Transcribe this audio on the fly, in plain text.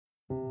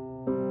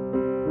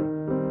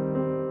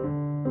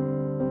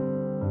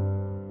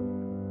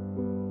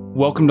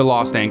Welcome to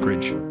Lost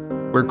Anchorage,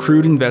 where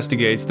Crude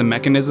investigates the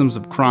mechanisms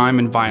of crime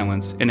and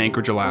violence in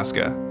Anchorage,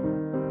 Alaska.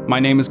 My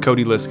name is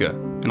Cody Liska,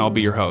 and I'll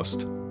be your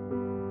host.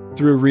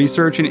 Through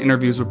research and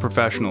interviews with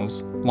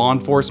professionals, law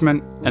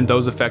enforcement, and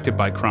those affected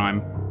by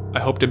crime, I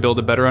hope to build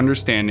a better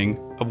understanding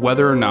of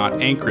whether or not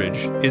Anchorage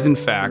is in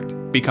fact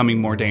becoming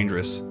more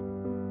dangerous.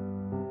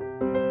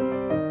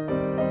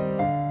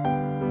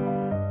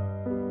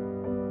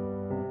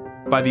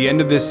 By the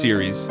end of this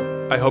series,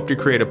 I hope to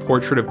create a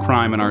portrait of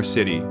crime in our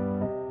city,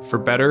 for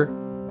better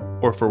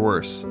or for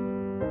worse.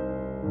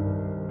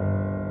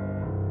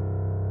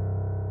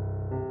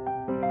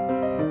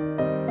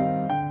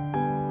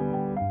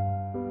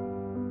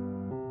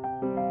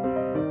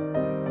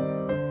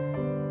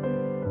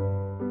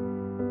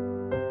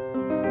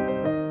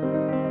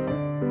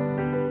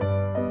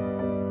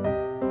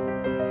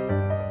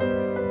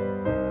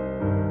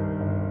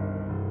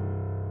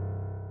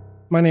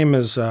 My name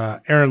is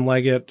Aaron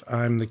Leggett.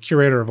 I'm the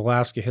curator of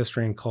Alaska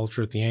History and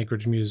Culture at the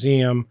Anchorage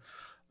Museum.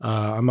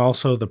 I'm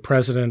also the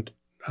president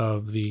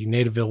of the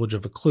Native Village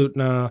of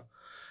Eklutna,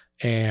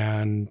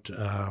 and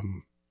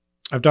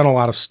I've done a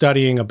lot of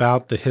studying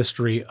about the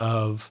history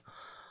of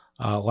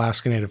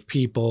Alaska Native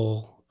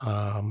people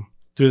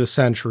through the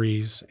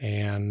centuries,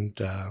 and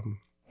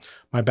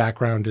my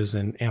background is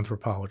in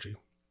anthropology.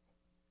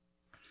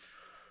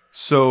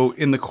 So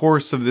in the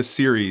course of this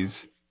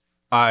series,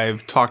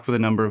 I've talked with a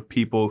number of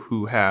people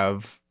who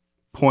have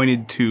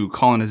pointed to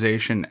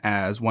colonization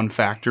as one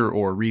factor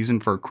or reason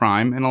for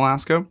crime in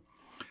Alaska.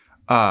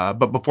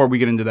 But before we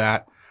get into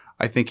that,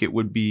 I think it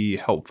would be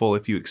helpful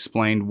if you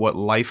explained what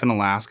life in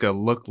Alaska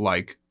looked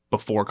like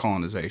before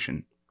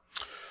colonization.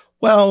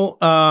 Well,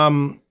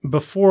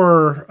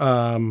 before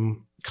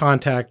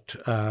contact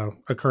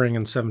occurring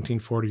in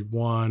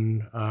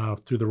 1741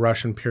 through the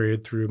Russian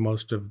period, through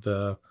most of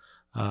the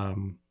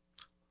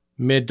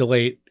mid to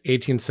late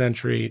 18th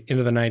century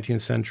into the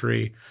 19th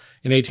century.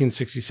 In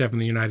 1867,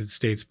 the United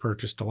States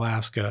purchased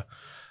Alaska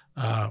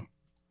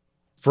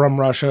from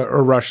Russia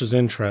or Russia's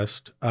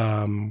interest.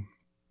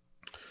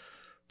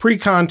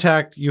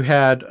 Pre-contact, you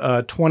had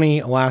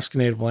 20 Alaska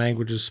Native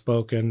languages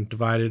spoken,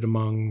 divided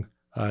among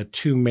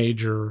two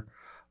major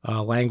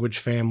language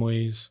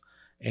families,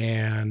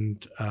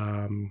 and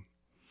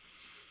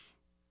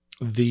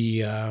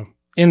the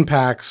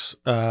impacts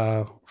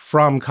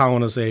from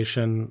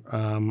colonization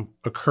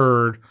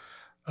occurred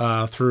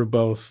through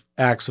both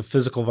acts of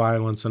physical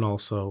violence and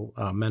also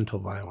mental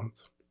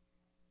violence.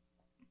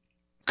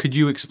 Could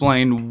you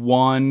explain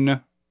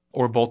one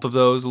or both of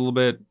those a little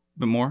bit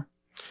more?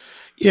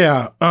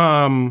 Yeah.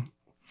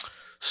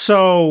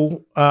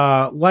 So,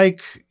 the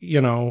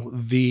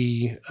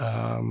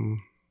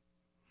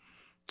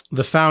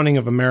founding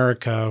of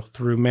America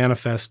through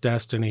Manifest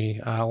Destiny,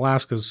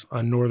 Alaska's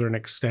a northern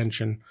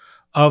extension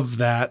of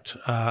that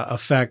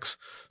effects.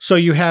 So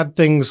you had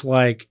things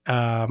like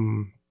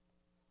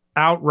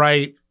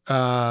outright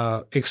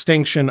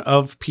extinction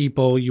of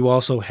people. You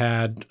also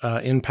had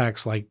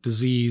impacts like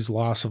disease,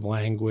 loss of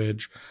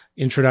language,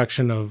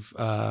 introduction of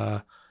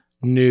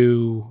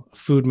new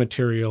food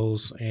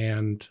materials,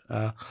 and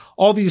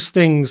all these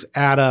things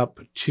add up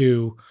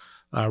to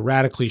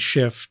radically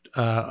shift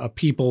a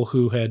people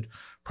who had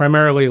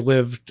primarily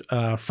lived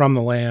from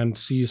the land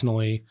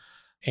seasonally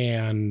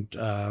and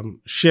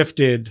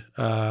shifted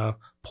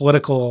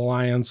political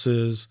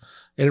alliances.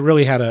 It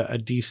really had a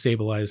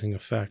destabilizing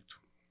effect.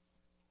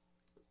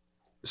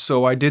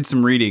 So I did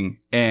some reading,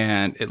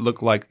 and it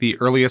looked like the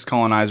earliest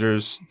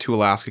colonizers to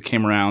Alaska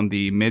came around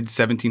the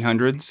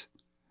mid-1700s,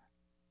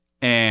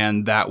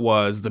 and that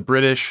was the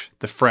British,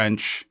 the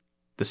French,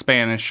 the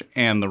Spanish,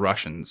 and the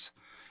Russians.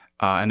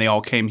 And they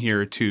all came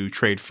here to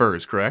trade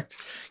furs, correct?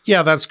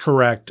 Yeah, that's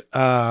correct.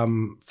 For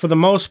the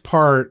most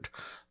part,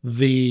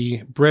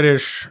 the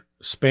British,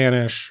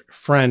 Spanish,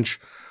 French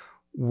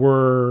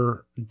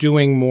were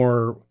doing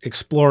more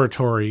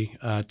exploratory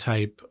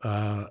type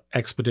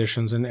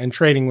expeditions, and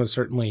trading was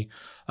certainly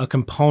a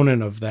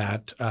component of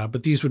that.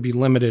 But these would be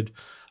limited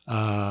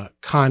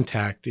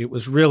contact. It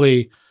was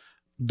really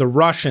the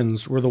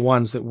Russians were the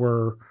ones that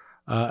were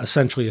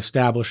essentially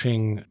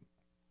establishing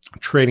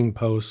trading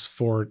posts,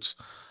 forts,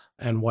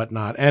 and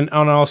whatnot, and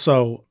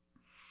also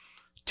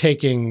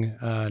taking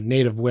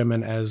Native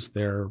women as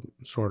their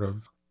sort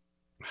of,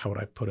 how would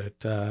I put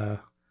it,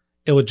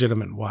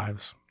 illegitimate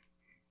wives.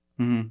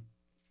 Mm-hmm.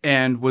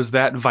 And was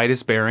that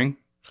Vitus Bering?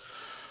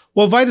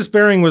 Well, Vitus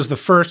Bering was the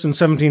first in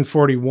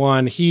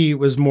 1741. He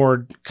was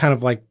more kind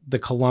of like the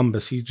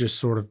Columbus. He just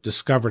sort of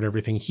discovered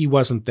everything. He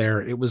wasn't there.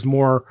 It was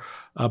more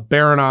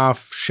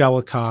Baranov,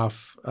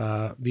 Shelikoff,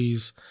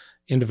 these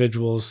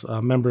individuals,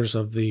 members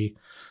of the...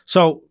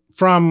 So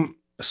from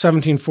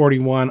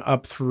 1741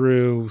 up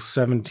through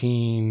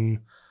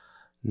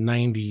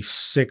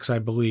 1796, I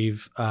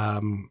believe,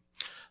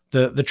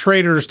 the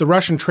traders, the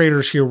Russian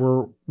traders here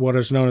were what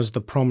is known as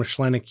the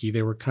Promyshleniki.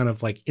 They were kind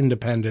of like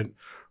independent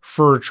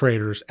fur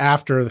traders.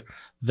 After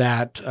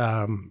that,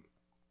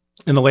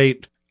 in the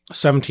late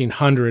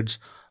 1700s,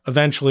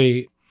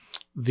 eventually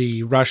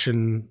the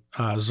Russian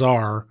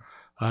Tsar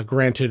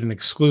granted an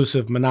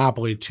exclusive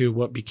monopoly to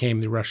what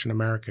became the Russian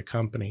America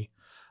Company.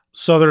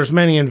 So there's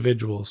many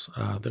individuals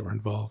that were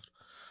involved.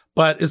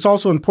 But it's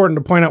also important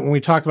to point out when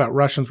we talk about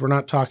Russians, we're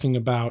not talking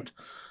about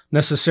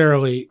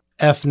necessarily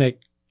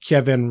ethnic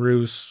Kievan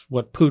Rus,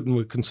 what Putin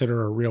would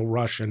consider a real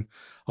Russian.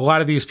 A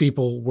lot of these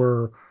people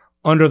were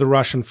under the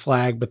Russian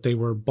flag, but they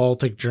were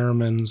Baltic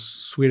Germans,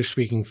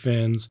 Swedish-speaking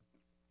Finns,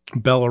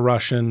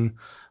 Belarusian,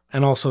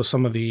 and also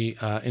some of the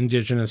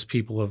indigenous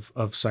people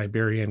of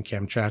Siberia and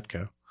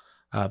Kamchatka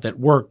that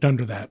worked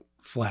under that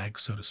flag,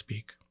 so to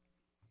speak.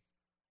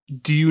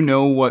 Do you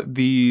know what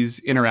these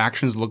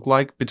interactions look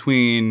like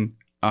between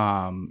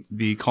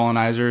the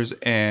colonizers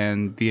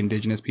and the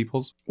indigenous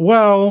peoples?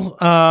 Well,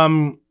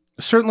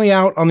 certainly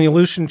out on the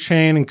Aleutian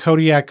Chain and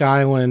Kodiak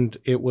Island,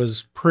 it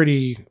was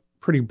pretty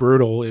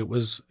brutal. It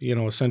was,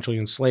 essentially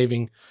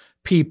enslaving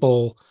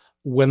people.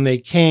 When they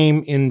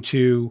came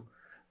into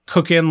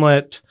Cook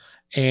Inlet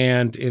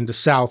and into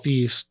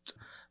Southeast,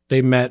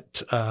 they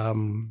met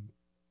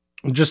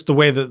just the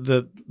way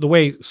the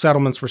way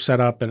settlements were set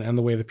up and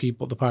the way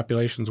the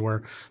populations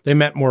were. They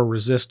met more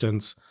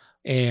resistance,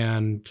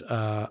 and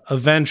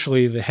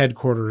eventually the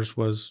headquarters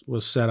was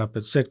set up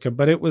at Sitka.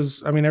 But it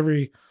was,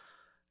 every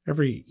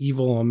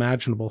evil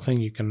imaginable thing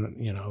you can,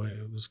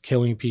 it was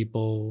killing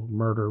people,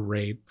 murder,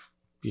 rape,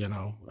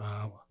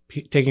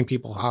 taking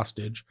people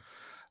hostage.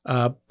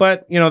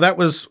 But that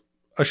was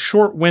a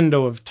short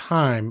window of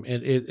time.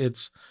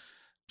 It's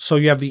so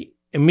you have the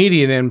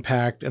immediate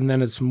impact, and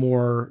then it's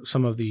more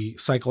some of the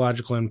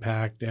psychological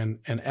impact and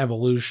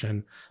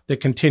evolution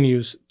that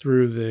continues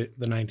through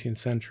the 19th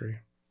century.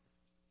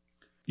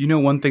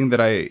 One thing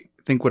that I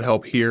think would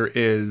help here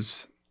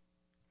is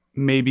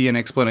maybe an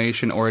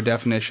explanation or a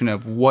definition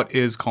of what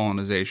is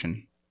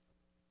colonization.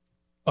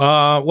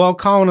 Well,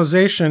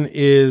 colonization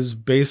is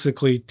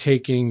basically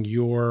taking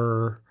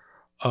your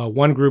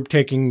one group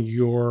taking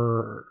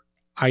your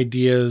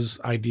ideas,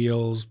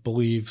 ideals,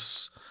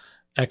 beliefs,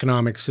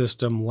 economic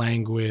system,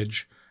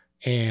 language,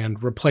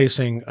 and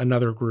replacing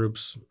another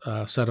group's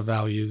set of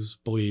values,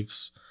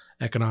 beliefs,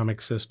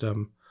 economic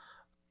system.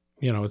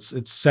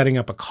 It's setting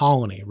up a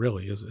colony,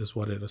 really, is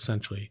what it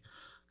essentially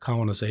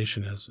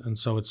colonization is. And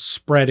so it's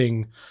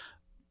spreading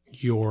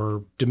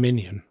your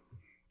dominion.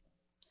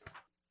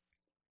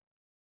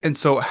 And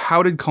so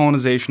how did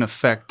colonization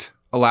affect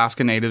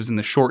Alaska Natives in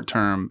the short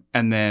term,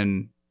 and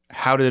then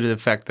how did it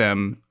affect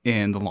them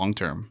in the long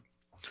term?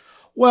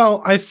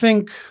 Well, I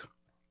think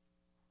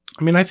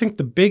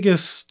the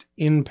biggest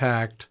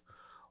impact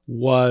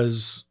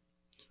was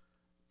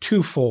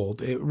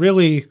twofold. It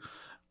really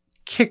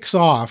kicks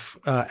off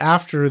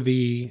after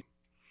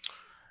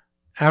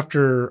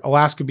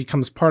Alaska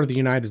becomes part of the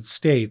United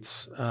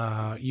States.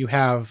 You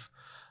have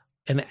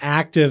an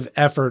active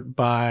effort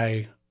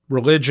by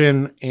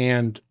religion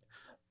and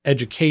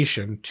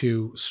education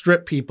to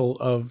strip people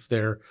of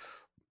their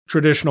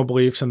traditional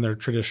beliefs and their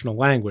traditional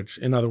language.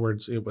 In other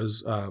words, it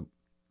was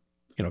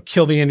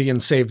kill the Indian,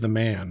 save the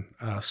man,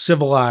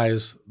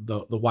 civilize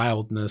the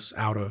wildness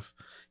out of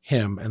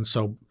him. And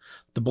so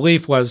the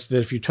belief was that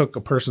if you took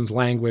a person's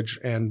language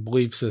and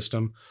belief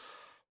system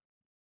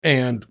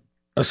and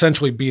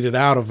essentially beat it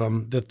out of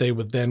them, that they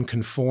would then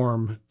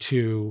conform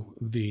to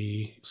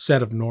the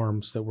set of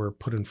norms that were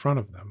put in front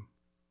of them.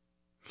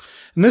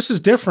 And this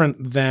is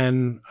different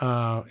than,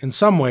 in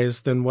some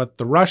ways, than what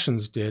the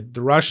Russians did.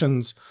 The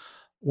Russians,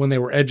 when they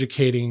were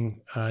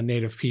educating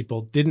Native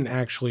people, didn't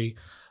actually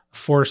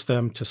force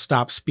them to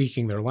stop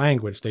speaking their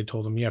language. They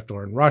told them you have to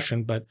learn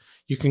Russian, but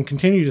you can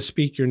continue to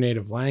speak your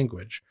native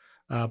language.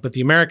 But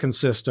the American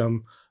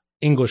system,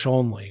 English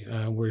only.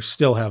 We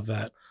still have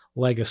that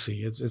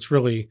legacy. It's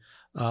really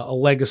a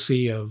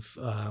legacy of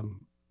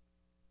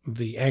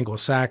the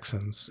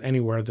Anglo-Saxons.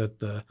 Anywhere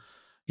that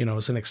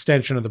is an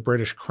extension of the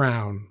British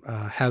Crown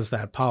has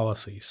that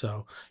policy.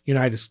 So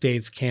United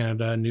States,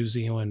 Canada, New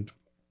Zealand,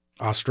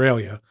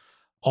 Australia,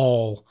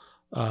 all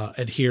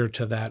adhere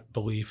to that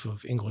belief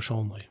of English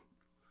only.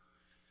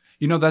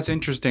 That's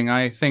interesting.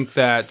 I think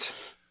that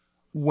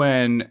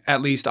when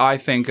at least I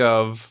think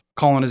of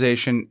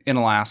colonization in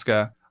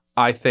Alaska,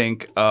 I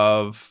think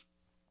of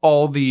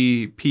all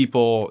the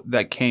people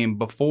that came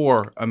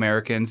before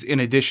Americans in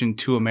addition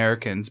to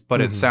Americans,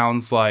 but It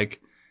sounds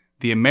like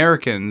the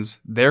Americans,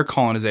 their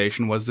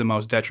colonization was the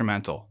most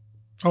detrimental.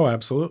 Oh,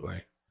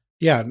 absolutely.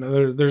 Yeah,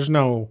 no, there's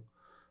no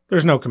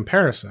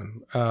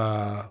comparison.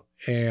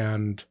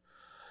 And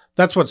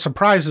that's what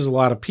surprises a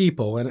lot of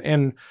people.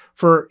 And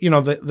for,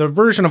 the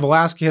version of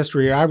Alaska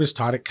history I was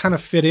taught, it kind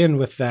of fit in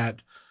with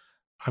that.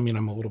 I'm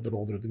a little bit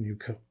older than you,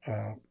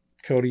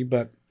 Cody,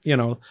 but,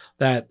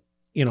 that,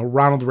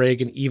 Ronald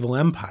Reagan evil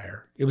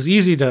empire. It was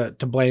easy to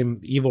blame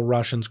evil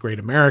Russians, great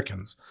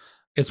Americans.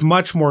 It's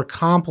much more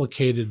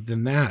complicated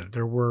than that.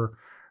 There were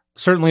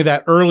certainly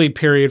that early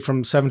period from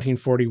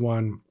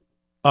 1741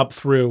 up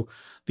through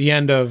the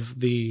end of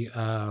the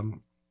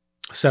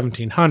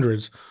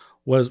 1700s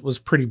was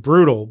pretty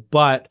brutal.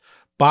 But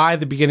by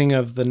the beginning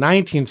of the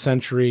 19th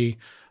century,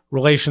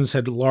 relations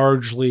had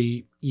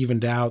largely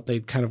evened out.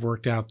 They'd kind of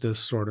worked out this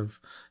sort of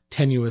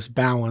tenuous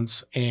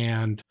balance,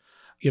 and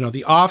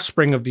the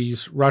offspring of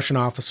these Russian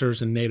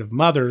officers and native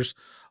mothers,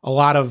 a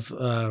lot of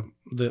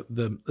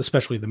the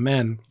especially the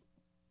men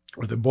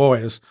or the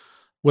boys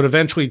would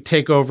eventually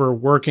take over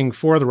working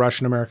for the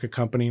Russian America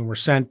Company and were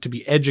sent to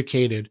be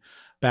educated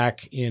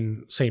back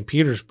in St.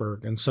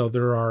 Petersburg. And so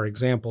there are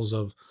examples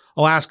of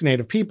Alaska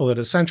Native people that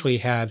essentially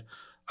had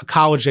a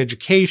college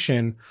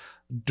education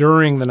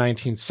during the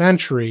 19th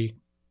century.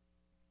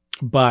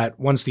 But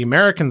once the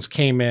Americans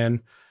came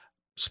in,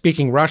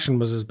 speaking Russian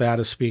was as bad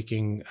as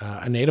speaking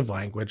a native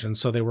language. And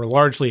so they were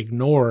largely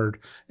ignored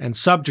and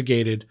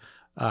subjugated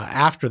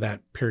after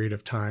that period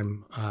of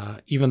time,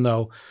 even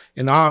though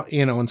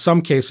in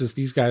some cases,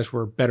 these guys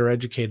were better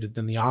educated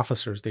than the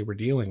officers they were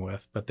dealing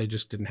with, but they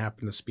just didn't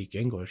happen to speak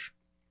English.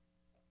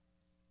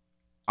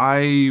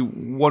 I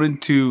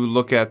wanted to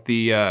look at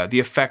the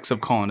effects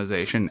of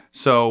colonization.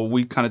 So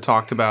we kind of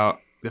talked about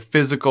the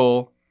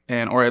physical,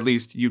 or at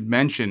least you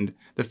mentioned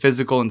the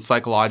physical and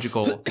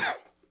psychological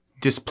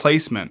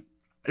displacement,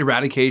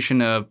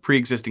 eradication of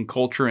pre-existing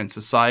culture and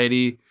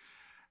society.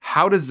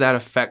 How does that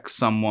affect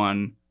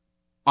someone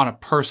on a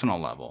personal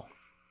level?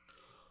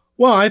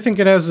 Well, I think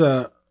it has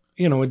a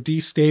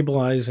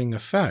destabilizing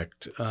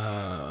effect.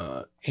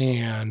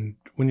 And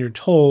when you're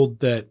told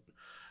that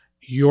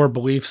your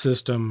belief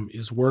system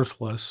is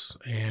worthless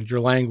and your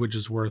language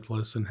is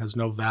worthless and has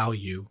no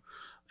value,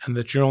 and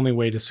that your only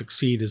way to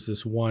succeed is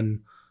this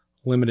one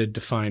limited,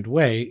 defined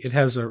way, it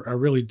has a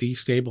really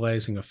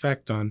destabilizing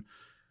effect on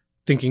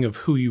thinking of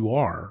who you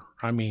are.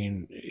 I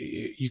mean,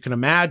 you can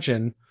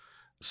imagine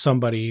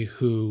somebody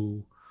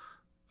who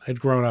had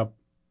grown up,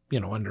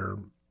 under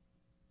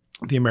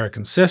the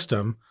American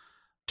system,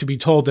 to be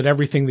told that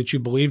everything that you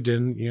believed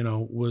in,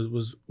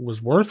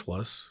 was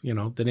worthless,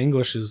 that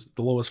English is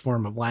the lowest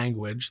form of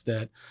language,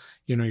 that,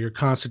 your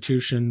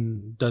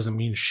Constitution doesn't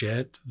mean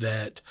shit,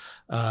 that,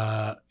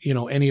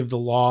 any of the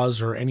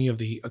laws or any of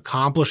the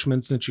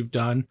accomplishments that you've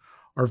done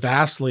are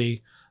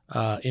vastly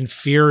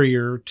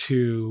inferior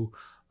to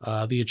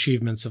the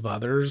achievements of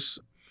others.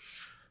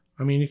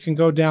 I mean, you can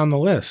go down the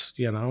list,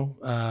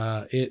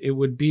 it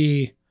would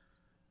be,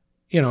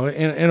 in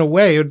a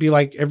way, it would be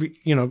like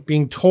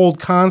being told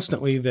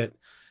constantly that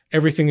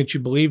everything that you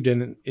believed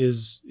in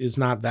is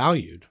not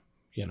valued,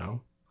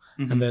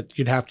 Mm-hmm. and that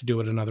you'd have to do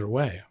it another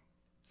way.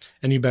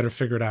 And you better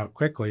figure it out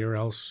quickly or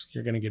else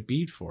you're going to get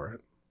beat for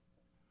it.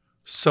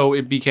 So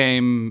it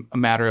became a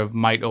matter of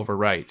might over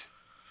right.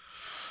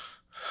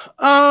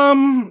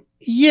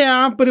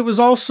 Yeah, but it was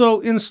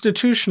also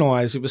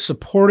institutionalized. It was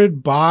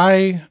supported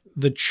by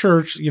the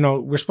church.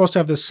 We're supposed to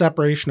have this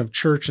separation of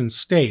church and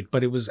state,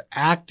 but it was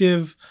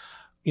active,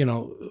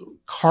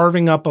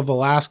 carving up of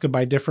Alaska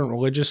by different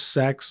religious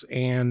sects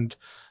and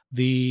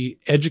the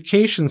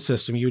education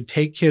system. You would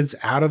take kids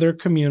out of their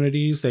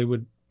communities. They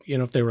would,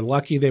 if they were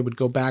lucky, they would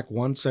go back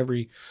once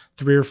every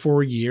 3 or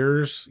 4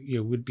 years.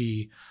 You would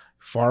be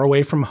far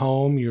away from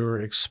home.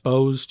 You're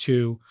exposed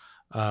to,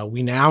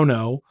 we now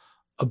know,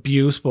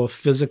 abuse, both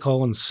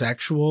physical and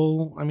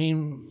sexual. I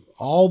mean,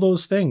 all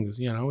those things,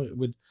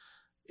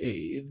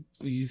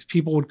 these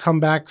people would come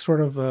back sort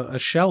of a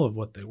shell of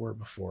what they were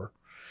before.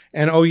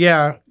 And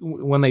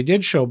when they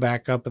did show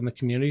back up in the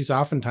communities,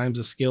 oftentimes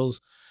the skills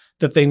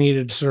that they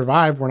needed to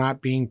survive were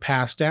not being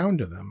passed down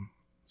to them.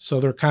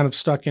 So they're kind of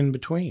stuck in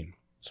between.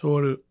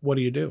 So what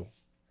do you do?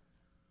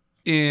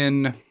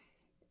 In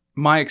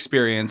my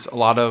experience, a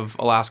lot of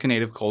Alaska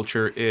Native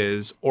culture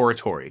is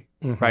oratory,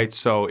 Mm-hmm. right?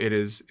 So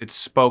it's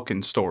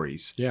spoken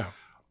stories. Yeah.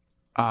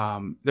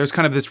 There's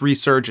kind of this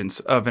resurgence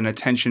of an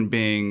attention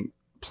being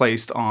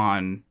placed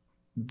on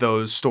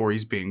those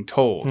stories being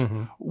told.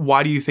 Mm-hmm.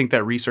 Why do you think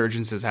that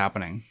resurgence is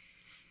happening?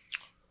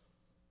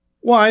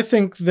 Well, I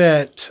think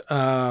that they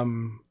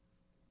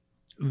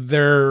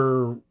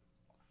were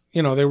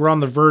on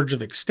the verge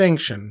of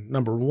extinction,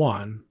 number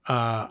one.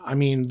 I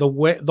mean,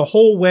 the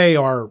whole way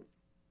our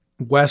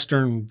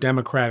Western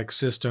democratic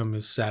system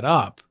is set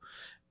up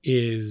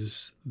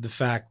is the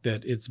fact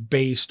that it's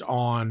based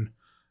on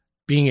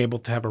being able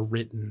to have a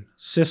written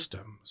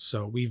system.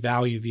 So we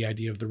value the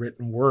idea of the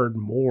written word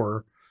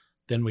more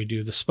than we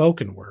do the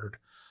spoken word.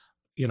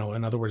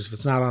 In other words, if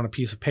it's not on a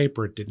piece of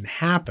paper, it didn't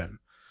happen.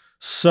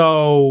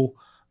 So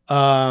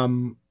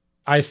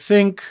I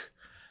think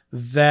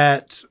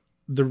that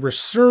the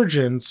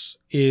resurgence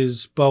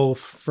is both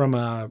from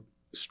a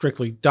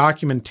strictly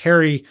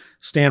documentary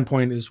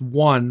standpoint is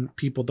one,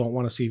 people don't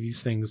want to see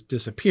these things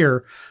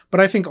disappear.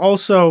 But I think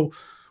also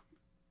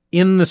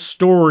in the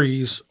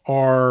stories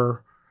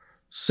are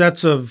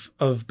sets of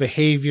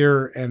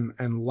behavior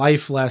and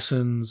life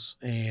lessons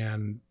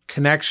and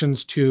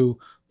connections to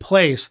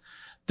place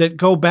that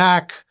go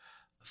back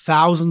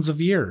thousands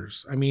of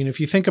years. I mean, if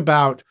you think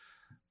about,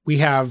 we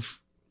have,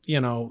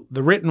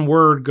 the written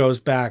word goes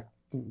back,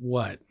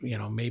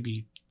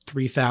 maybe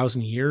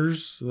 3,000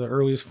 years, the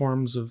earliest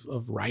forms of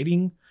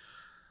writing.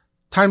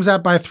 Times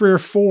that by 3 or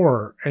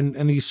 4,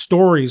 and these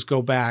stories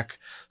go back.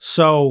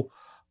 So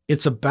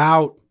it's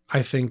about,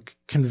 I think,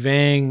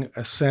 conveying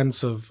a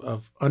sense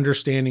of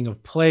understanding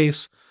of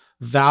place,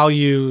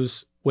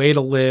 values, way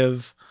to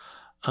live,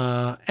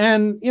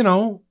 And,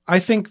 I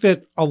think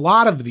that a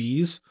lot of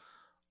these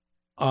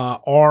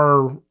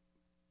are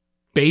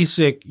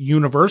basic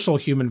universal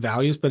human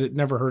values, but it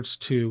never hurts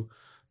to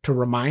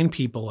remind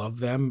people of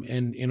them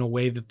in a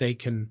way that they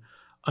can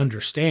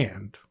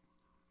understand.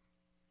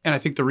 And I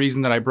think the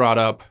reason that I brought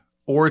up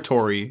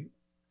oratory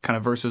kind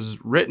of versus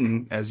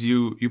written, as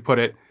you put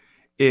it,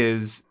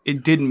 is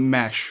it didn't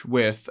mesh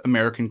with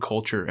American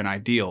culture and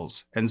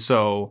ideals. And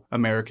so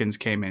Americans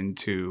came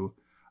into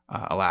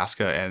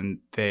Alaska and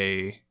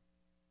they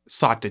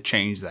sought to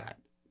change that.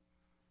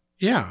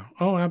 Yeah.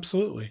 Oh,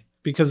 absolutely.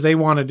 Because they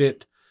wanted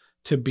it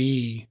to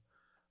be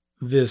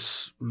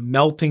this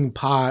melting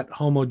pot,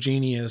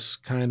 homogeneous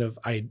kind of,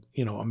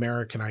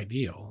 American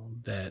ideal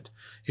that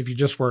if you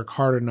just work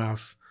hard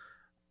enough,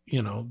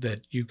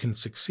 that you can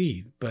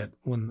succeed. But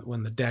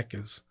when the deck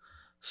is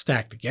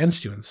stacked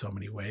against you in so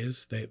many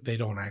ways, they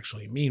don't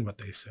actually mean what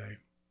they say.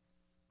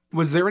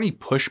 Was there any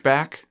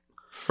pushback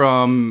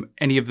from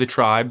any of the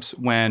tribes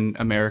when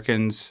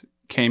Americans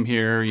came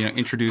here,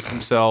 introduced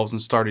themselves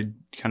and started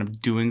kind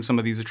of doing some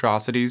of these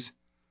atrocities?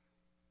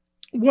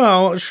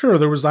 Well, sure,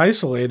 there was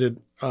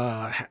isolated.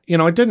 It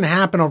didn't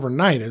happen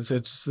overnight.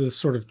 It's this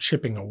sort of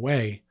chipping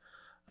away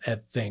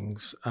at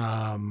things.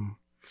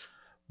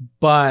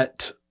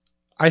 But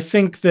I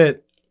think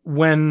that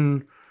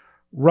when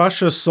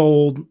Russia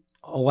sold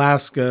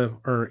Alaska,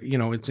 or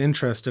its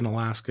interest in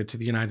Alaska to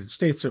the United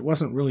States, it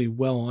wasn't really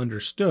well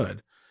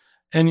understood.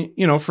 And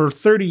for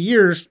 30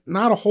 years,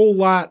 not a whole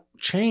lot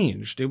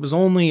changed. It was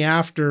only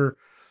after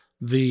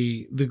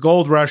the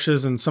gold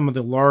rushes and some of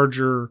the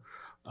larger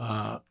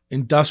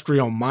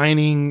industrial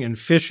mining and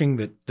fishing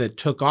that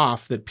took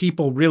off that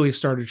people really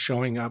started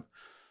showing up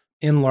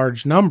in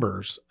large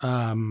numbers.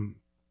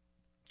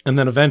 And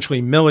then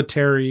eventually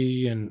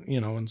military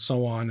and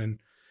so on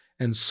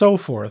and so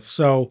forth.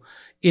 So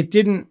it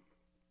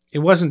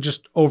wasn't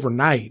just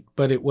overnight,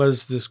 but it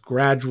was this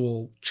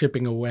gradual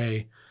chipping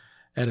away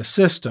at a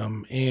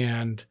system.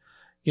 And,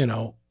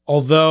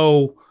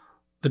 although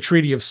the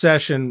Treaty of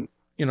Cession,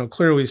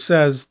 clearly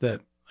says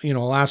that,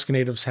 Alaska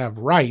Natives have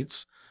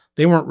rights,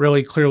 they weren't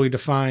really clearly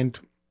defined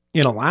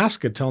in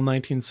Alaska till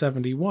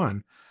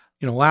 1971.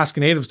 Alaska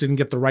Natives didn't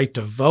get the right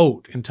to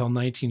vote until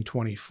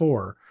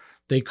 1924.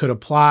 They could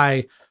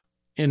apply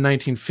in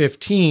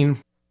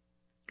 1915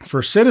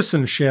 for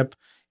citizenship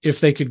if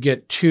they could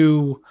get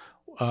two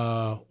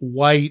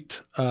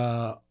white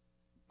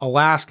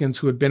Alaskans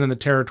who had been in the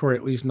territory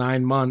at least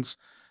 9 months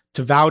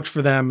to vouch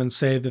for them and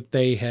say that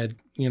they had,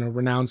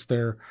 renounced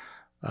their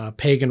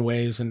pagan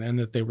ways and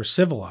that they were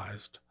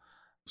civilized.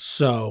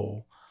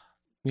 So,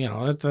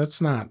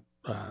 that's not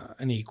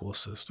an equal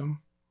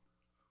system.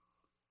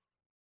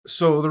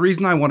 So the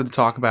reason I wanted to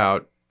talk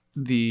about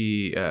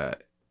the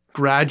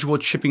gradual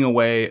chipping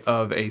away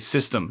of a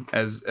system,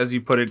 as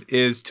you put it,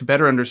 is to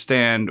better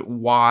understand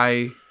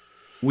why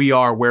we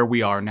are where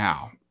we are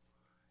now.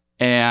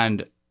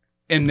 And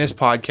in this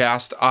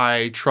podcast,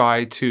 I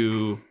try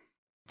to,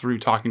 through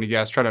talking to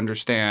guests, try to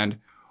understand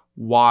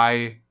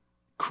why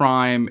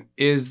crime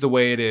is the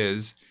way it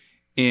is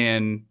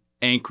in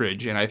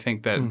Anchorage. And I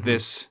think that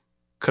this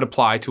could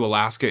apply to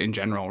Alaska in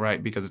general,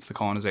 right? Because it's the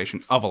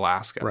colonization of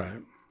Alaska. Right.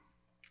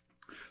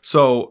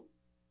 So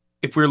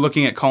if we're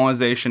looking at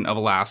colonization of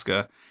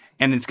Alaska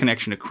and its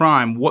connection to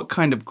crime, what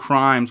kind of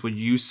crimes would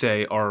you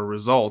say are a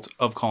result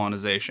of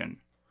colonization?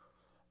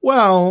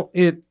 Well,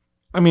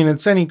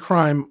 it's any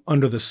crime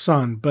under the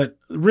sun, but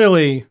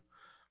really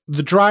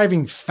the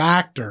driving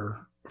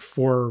factor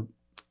for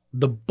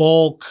the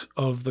bulk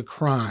of the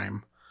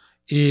crime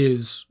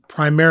is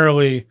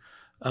primarily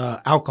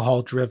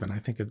alcohol driven. I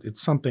think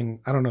it's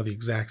something, I don't know the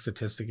exact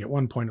statistic. At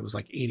one point it was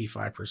like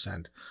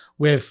 85%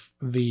 with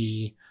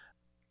the,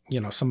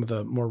 some of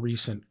the more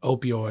recent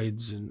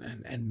opioids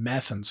and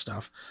meth and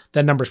stuff.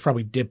 That number's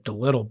probably dipped a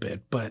little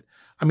bit, but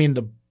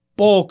the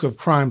bulk of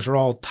crimes are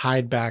all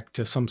tied back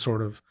to some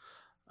sort of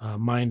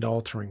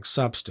mind-altering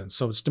substance.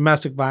 So it's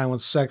domestic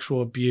violence,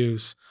 sexual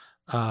abuse,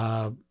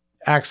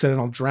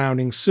 accidental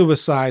drowning,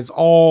 suicides,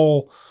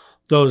 all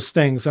those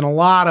things. And a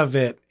lot of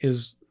it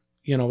is,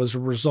 as a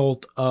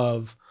result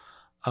of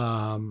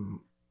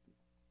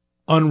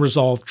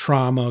unresolved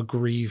trauma,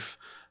 grief,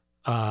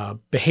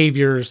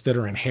 behaviors that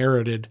are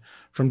inherited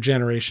from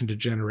generation to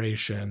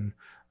generation,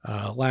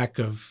 lack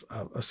of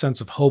a sense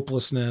of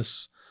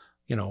hopelessness,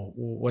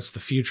 what's the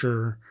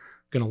future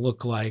going to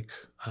look like,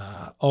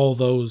 all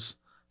those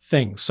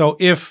things. So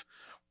if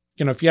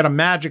you had a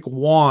magic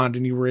wand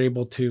and you were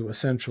able to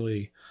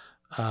essentially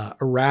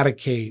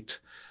eradicate,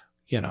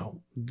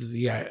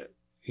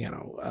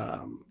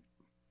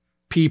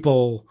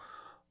 people,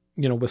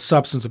 with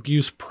substance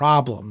abuse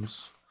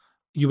problems,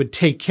 you would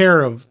take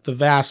care of the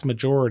vast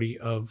majority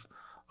of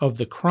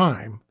the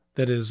crime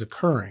that is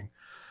occurring.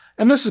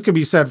 And this could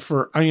be said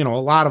for, a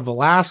lot of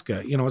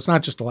Alaska. It's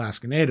not just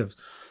Alaska Natives.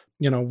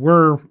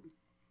 We're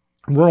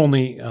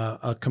only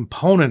a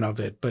component of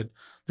it, but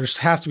there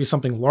has to be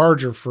something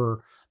larger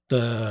for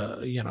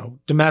the,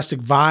 domestic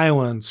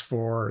violence,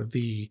 for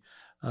the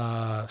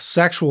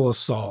sexual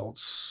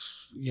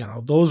assaults.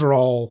 Those are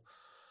all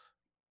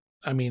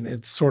I mean,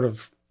 it's sort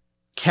of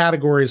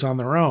categories on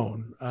their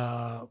own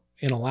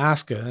in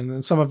Alaska. And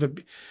then some of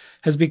it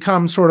has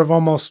become sort of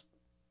almost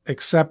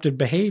accepted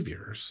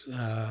behaviors.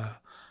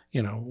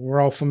 We're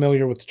all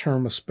familiar with the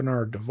term of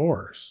Spinard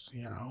divorce,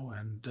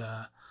 and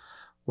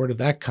where did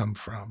that come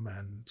from?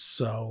 And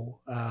so,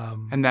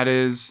 and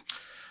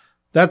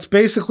that's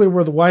basically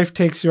where the wife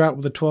takes you out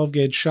with a 12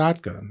 gauge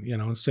shotgun.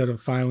 Instead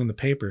of filing the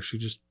papers, she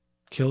just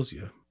kills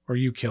you, or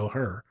you kill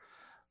her.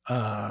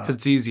 'Cause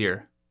it's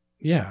easier.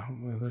 Yeah,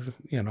 there's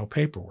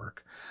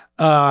paperwork.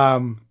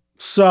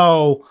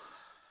 So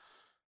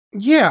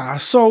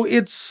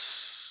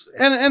it's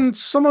and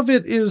some of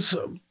it is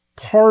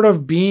part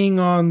of being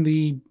on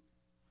the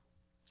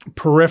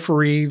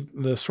periphery,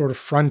 the sort of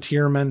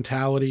frontier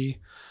mentality.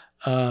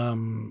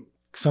 Some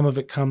of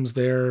it comes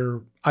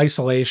there,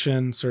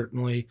 isolation,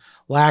 certainly,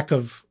 lack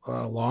of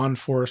law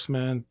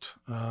enforcement,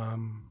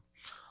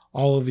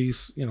 all of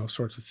these,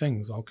 sorts of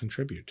things all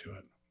contribute to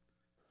it.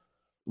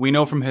 We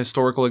know from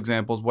historical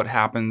examples what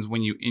happens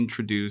when you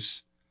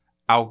introduce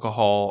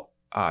alcohol,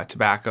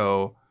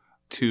 tobacco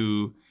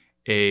to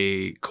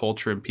a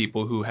culture and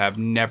people who have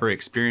never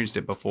experienced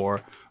it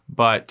before.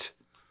 But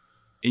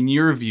in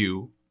your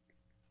view,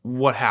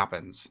 what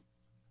happens?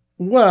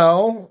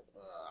 Well,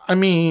 I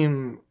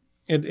mean,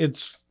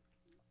 it's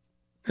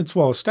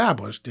well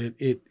established.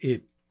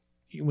 It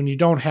when you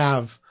don't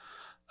have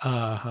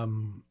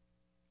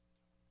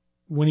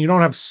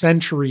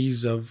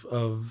centuries of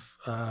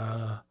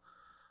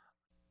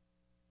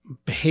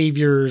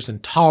behaviors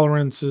and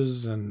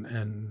tolerances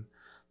and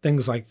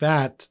things like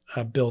that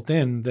built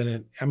in,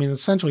 then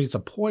essentially it's a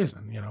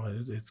poison.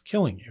 It's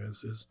killing you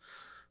is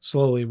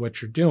slowly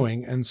what you're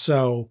doing. And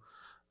so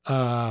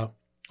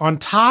on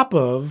top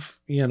of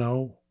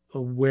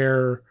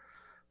where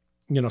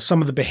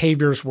some of the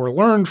behaviors were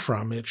learned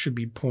from, it should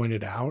be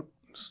pointed out,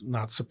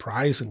 not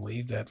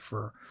surprisingly, that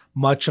for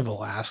much of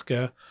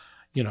Alaska,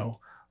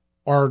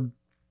 our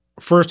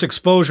first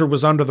exposure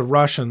was under the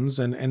Russians,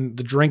 and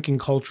the drinking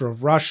culture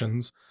of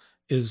Russians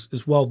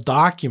is well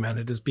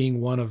documented as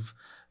being one of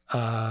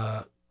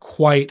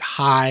quite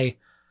high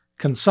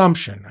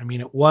consumption. I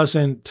mean, it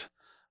wasn't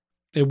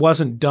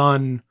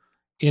done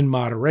in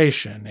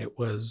moderation. It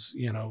was,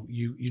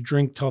 you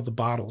drink till the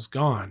bottle's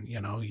gone.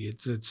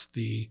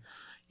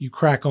 You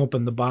crack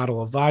open the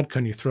bottle of vodka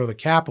and you throw the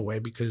cap away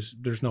because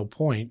there's no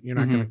point. You're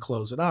not going to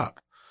close it up.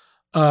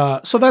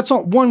 So that's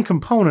one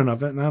component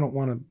of it. And I don't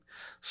want to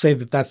say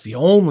that that's the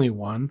only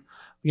one,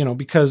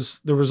 because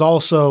there was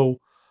also,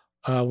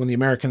 when the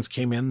Americans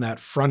came in, that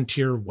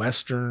frontier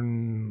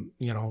Western,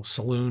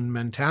 saloon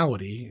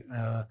mentality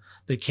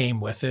that came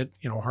with it,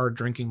 hard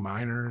drinking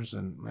miners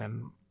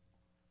and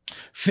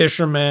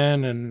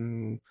fishermen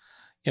and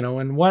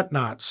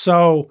whatnot.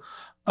 So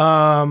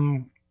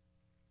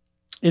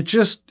it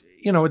just,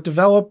 it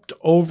developed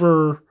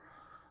over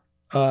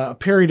a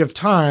period of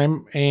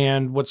time,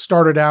 and what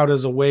started out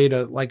as a way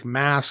to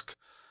mask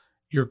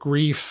your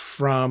grief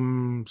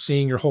from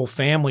seeing your whole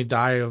family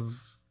die of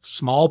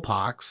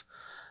smallpox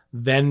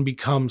then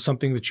becomes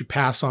something that you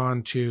pass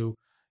on to,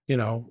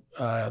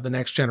 the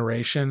next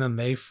generation, and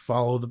they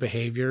follow the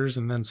behaviors,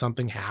 and then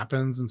something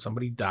happens and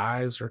somebody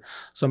dies or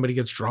somebody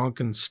gets drunk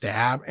and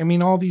stabbed. I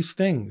mean, all these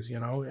things,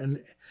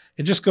 and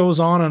it just goes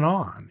on and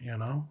on,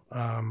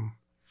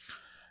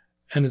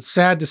 and it's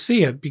sad to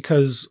see it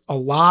because a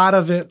lot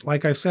of it,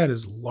 like I said,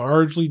 is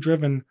largely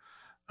driven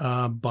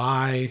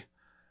by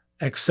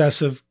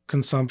excessive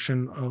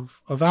consumption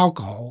of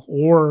alcohol,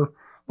 or,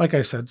 like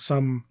I said,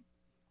 some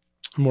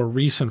more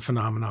recent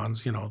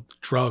phenomenons,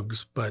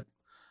 drugs, but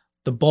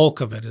the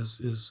bulk of it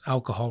is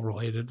alcohol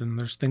related. And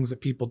there's things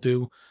that people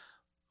do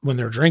when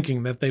they're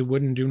drinking that they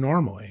wouldn't do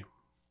normally.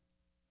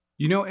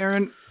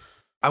 Aaron,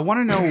 I want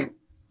to know,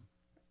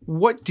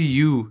 what do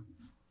you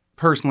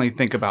personally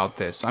think about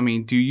this? I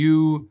mean, do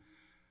you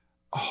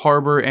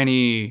harbor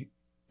any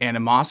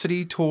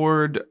animosity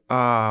toward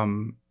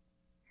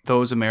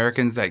those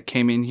Americans that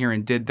came in here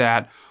and did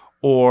that?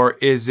 Or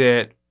is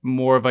it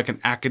more of an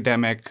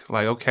academic,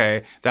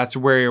 okay, that's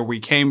where we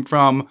came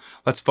from,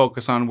 let's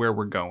focus on where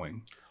we're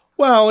going?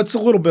 Well, it's a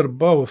little bit of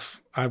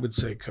both, I would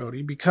say,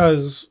 Cody,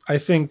 because I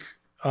think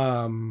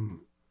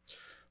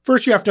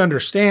first you have to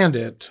understand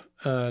it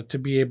to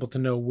be able to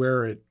know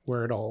where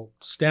it all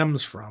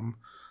stems from.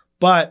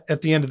 But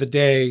at the end of the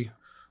day,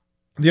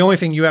 the only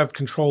thing you have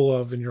control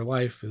of in your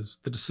life is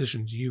the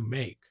decisions you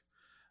make.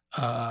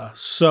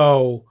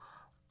 So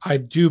I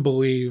do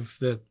believe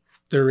that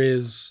there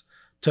is,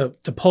 to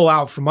pull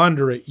out from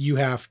under it, you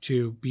have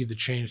to be the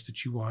change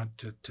that you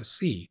want to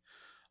see.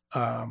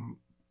 And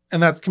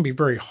that can be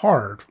very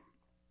hard.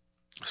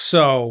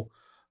 So,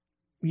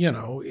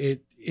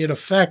 it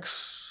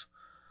affects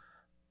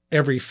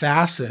every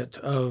facet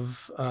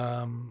of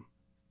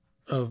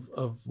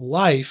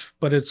life,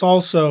 but it's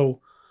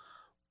also,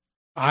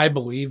 I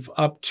believe,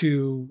 up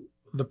to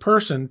the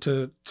person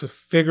to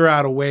figure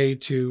out a way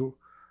to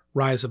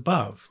rise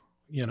above.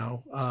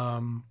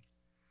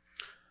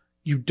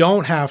 You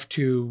don't have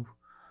to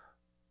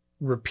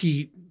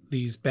repeat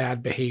these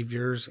bad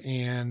behaviors,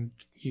 and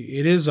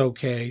it is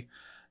okay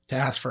to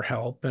ask for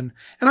help. And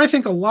I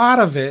think a lot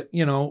of it,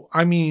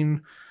 I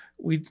mean,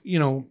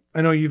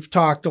 I know you've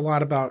talked a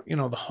lot about,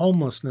 the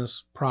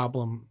homelessness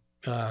problem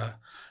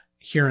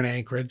here in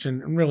Anchorage,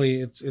 and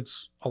really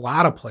it's a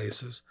lot of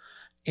places.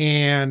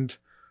 And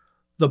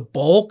the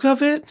bulk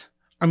of it,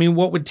 I mean,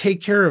 what would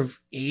take care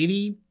of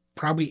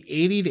probably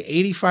 80 to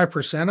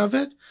 85% of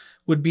it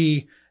would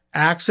be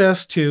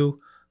access to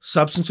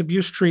substance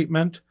abuse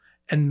treatment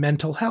and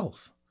mental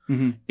health.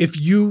 Mm-hmm. If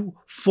you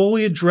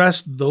fully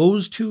address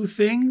those two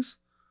things,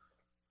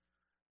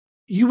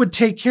 you would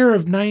take care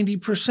of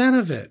 90%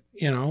 of it.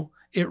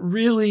 It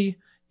really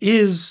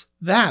is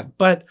that.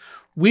 But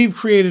we've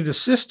created a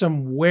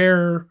system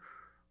where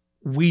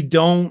we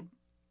don't,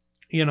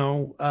 we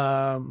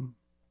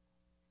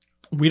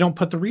don't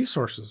put the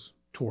resources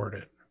toward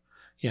it.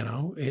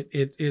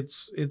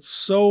 It's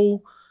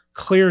so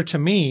clear to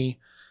me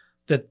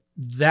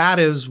that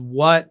is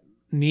what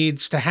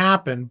needs to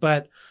happen.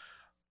 But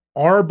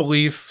our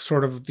belief,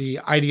 sort of the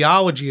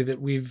ideology that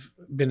we've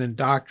been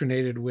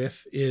indoctrinated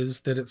with,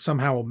 is that it's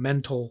somehow a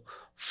mental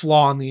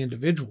flaw on the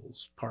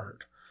individual's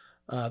part,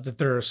 that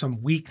there is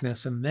some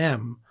weakness in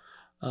them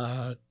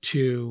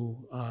to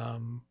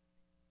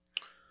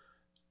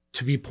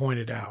be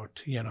pointed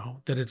out,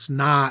 that it's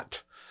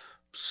not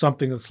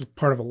something that's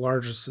part of a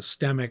larger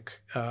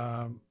systemic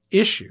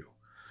issue.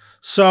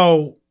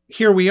 So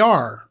here we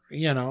are,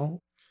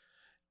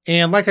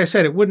 and like I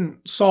said, it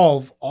wouldn't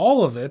solve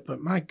all of it,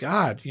 but my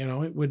God,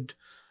 it would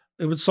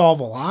solve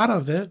a lot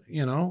of it.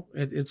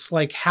 It's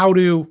like, how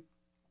do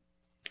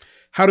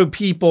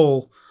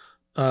people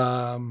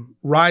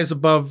rise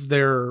above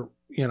their,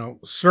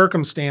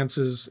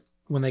 circumstances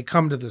when they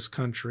come to this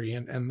country,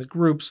 and the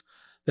groups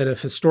that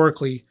have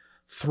historically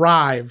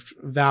thrived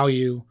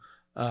value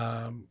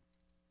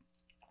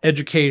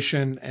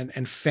education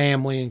and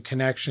family and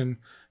connection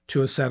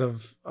to a set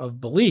of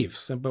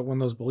beliefs. But when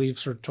those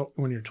beliefs are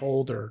when you're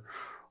told are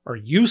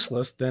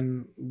useless,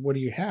 then what do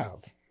you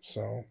have?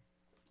 So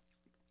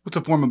it's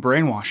a form of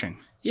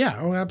brainwashing. Yeah.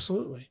 Oh,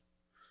 absolutely.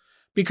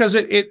 Because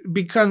it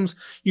becomes,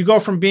 you go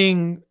from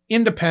being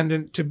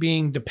independent to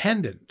being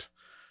dependent,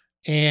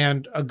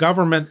 and a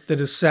government that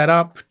is set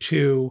up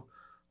to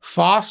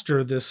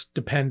foster this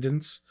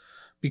dependence,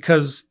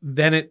 because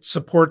then it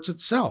supports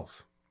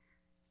itself.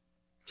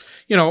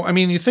 I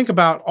mean, you think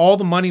about all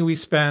the money we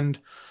spend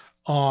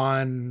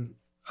on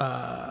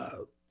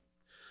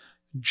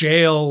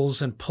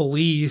jails and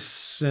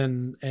police,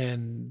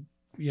 and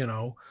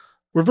we're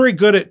very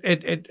good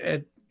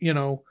at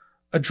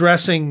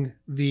addressing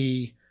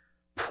the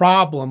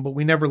problem, but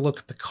we never look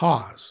at the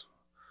cause.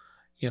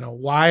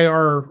 Why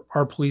are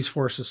our police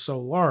forces so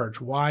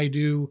large? Why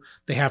do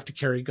they have to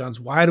carry guns?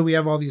 Why do we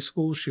have all these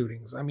school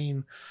shootings? I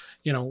mean,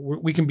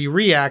 we can be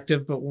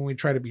reactive, but when we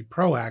try to be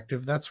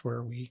proactive, that's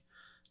where we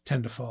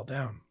tend to fall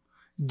down.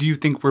 Do you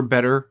think we're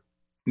better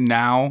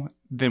now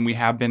than we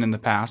have been in the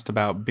past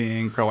about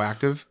being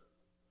proactive?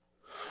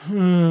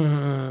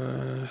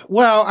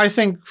 Well, I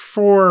think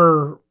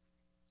for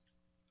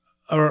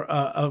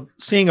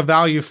seeing a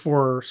value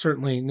for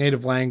certainly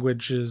native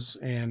languages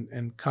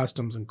and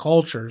customs and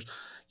cultures,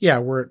 yeah,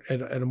 we're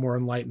at a more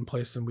enlightened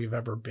place than we've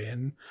ever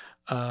been.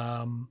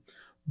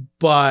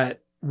 But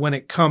when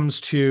it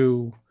comes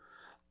to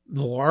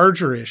the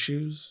larger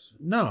issues,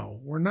 no,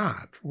 we're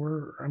not.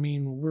 When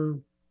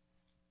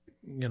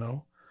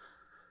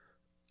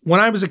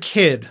I was a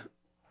kid,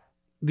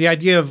 the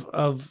idea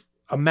of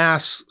a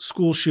mass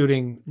school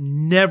shooting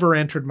never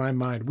entered my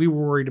mind. We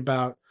were worried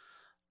about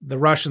the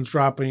Russians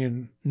dropping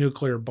in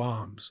nuclear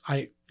bombs.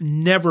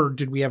 Never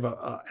did we have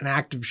an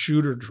active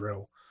shooter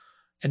drill.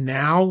 And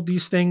now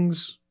these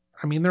things,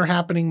 they're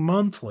happening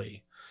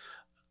monthly.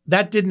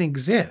 That didn't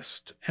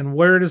exist. And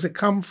where does it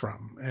come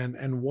from?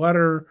 And what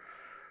are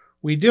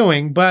we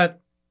doing? But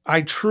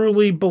I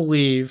truly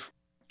believe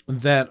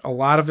that a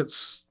lot of it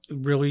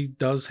really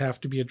does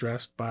have to be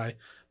addressed by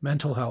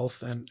mental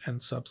health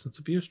and substance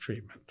abuse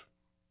treatment.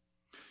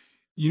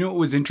 What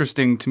was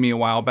interesting to me a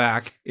while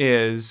back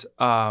is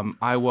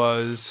I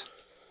was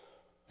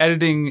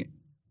editing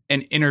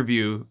an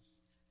interview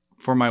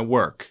for my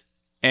work,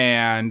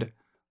 and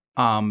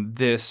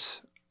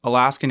this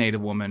Alaska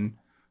Native woman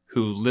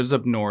who lives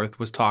up north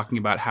was talking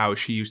about how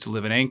she used to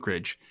live in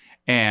Anchorage,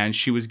 and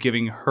she was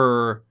giving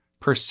her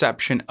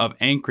perception of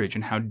Anchorage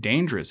and how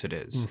dangerous it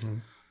is. Mm-hmm.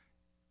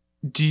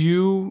 Do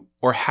you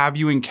or have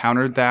you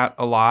encountered that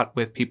a lot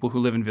with people who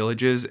live in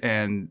villages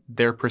and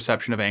their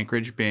perception of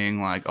Anchorage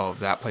being like, oh,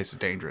 that place is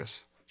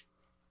dangerous?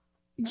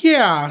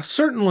 Yeah,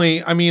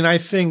 certainly. I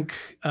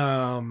think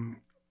there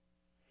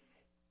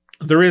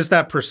is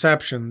that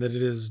perception that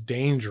it is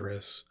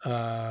dangerous.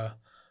 But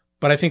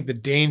I think the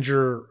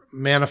danger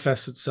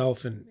manifests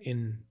itself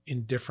in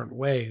different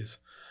ways.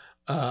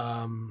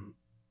 And,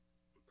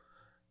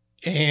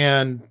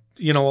 a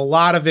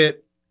lot of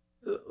it,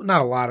 not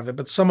a lot of it,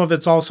 but some of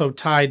it's also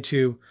tied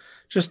to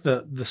just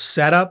the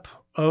setup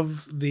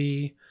of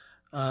the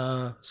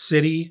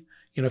city.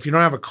 If you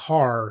don't have a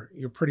car,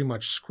 you're pretty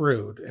much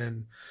screwed.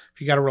 And if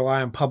you got to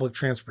rely on public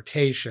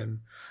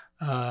transportation,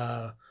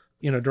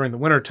 during the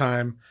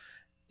wintertime,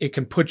 it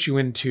can put you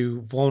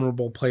into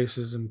vulnerable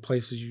places and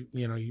places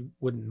you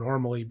wouldn't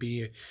normally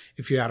be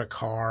if you had a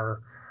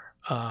car.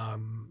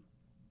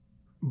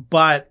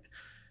 But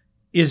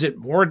is it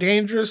more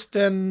dangerous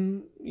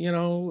than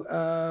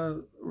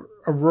a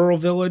rural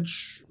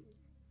village?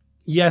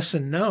 Yes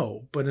and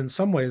no, but in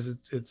some ways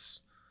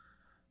it's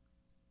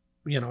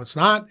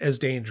not as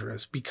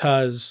dangerous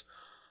because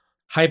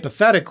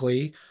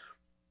hypothetically,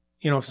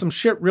 if some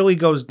shit really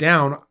goes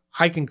down,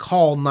 I can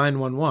call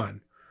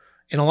 911.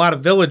 In a lot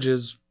of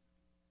villages,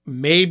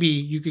 maybe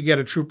you could get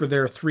a trooper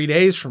there 3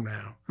 days from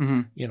now.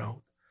 Mm-hmm.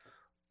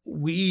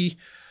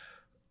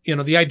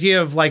 The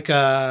idea of like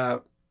an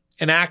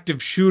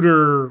active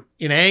shooter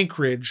in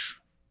Anchorage,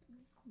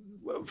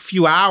 a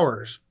few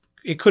hours,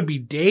 it could be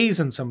days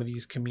in some of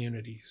these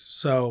communities.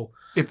 So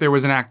if there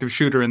was an active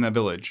shooter in the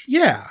village.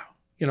 Yeah.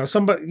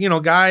 Somebody,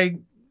 guy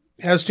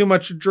has too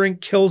much to drink,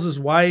 kills his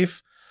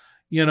wife,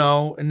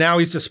 and now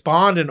he's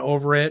despondent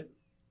over it.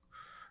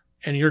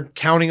 And you're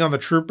counting on the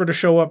trooper to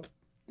show up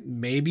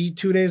maybe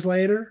 2 days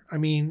later. I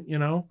mean,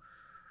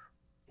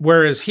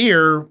 whereas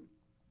here,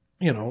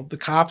 the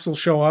cops will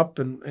show up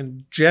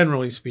and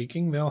generally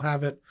speaking, they'll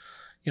have it,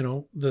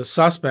 the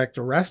suspect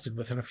arrested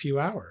within a few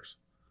hours.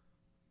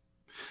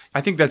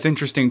 I think that's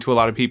interesting to a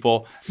lot of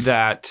people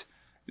that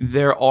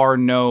there are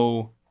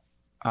no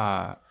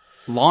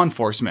law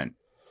enforcement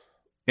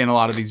in a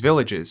lot of these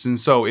villages. And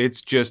so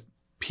it's just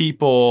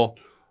people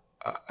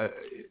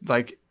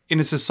like in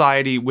a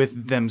society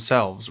with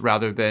themselves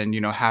rather than,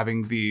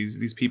 having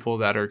these people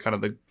that are kind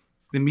of the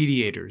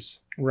mediators.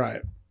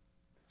 Right.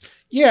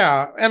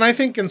 Yeah. And I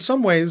think in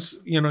some ways,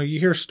 you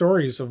hear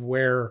stories of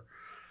where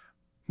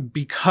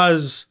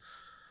because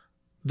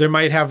there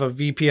might have a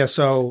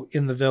VPSO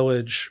in the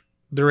village,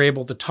 they're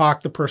able to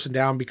talk the person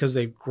down because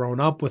they've grown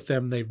up with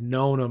them. They've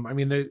known them. I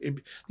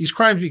mean, these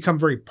crimes become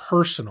very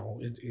personal.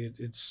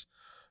 It's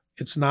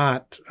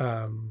not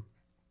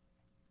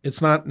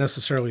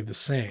necessarily the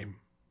same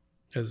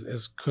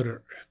as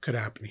could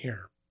happen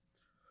here.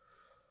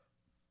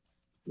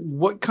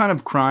 What kind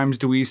of crimes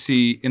do we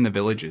see in the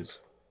villages?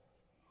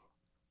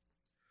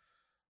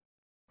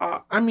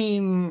 I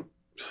mean,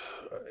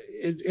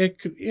 it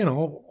could,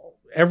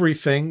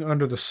 everything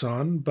under the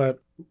sun,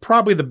 but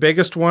probably the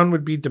biggest one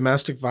would be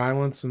domestic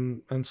violence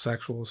and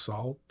sexual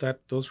assault.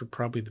 Those are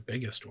probably the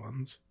biggest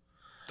ones.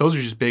 Those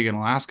are just big in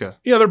Alaska.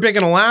 Yeah, they're big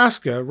in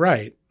Alaska,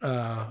 right?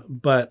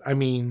 But I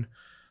mean,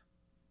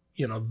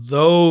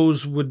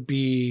 those would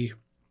be,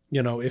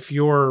 if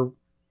you're,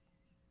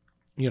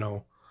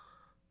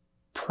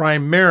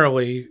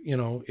 primarily,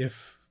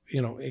 if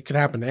it could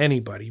happen to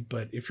anybody,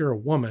 but if you're a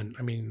woman,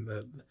 I mean,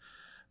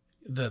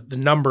 the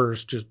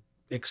numbers just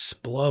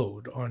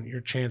explode on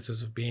your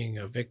chances of being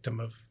a victim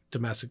of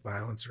domestic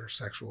violence or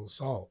sexual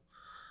assault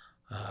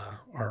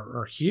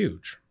are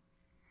huge.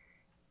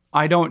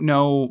 I don't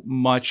know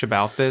much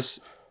about this,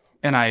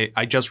 and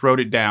I just wrote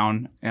it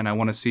down, and I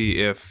want to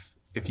see if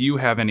you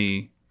have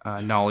any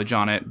knowledge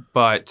on it,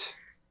 but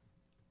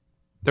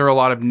there are a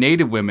lot of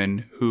Native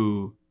women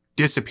who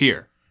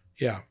disappear.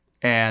 Yeah.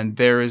 And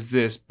there is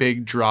this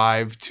big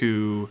drive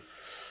to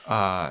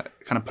kind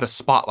of put a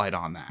spotlight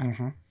on that.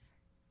 Mm-hmm.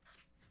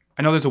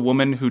 I know there's a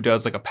woman who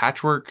does like a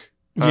patchwork.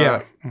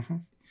 Yeah. Mm-hmm.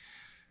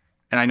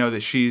 And I know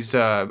that she's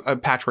a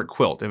patchwork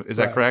quilt. Is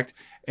that Right. correct?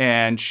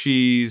 And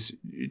she's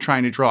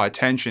trying to draw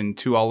attention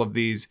to all of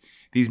these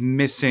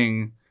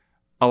missing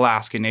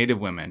Alaska Native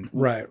women.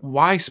 Right.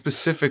 Why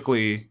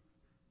specifically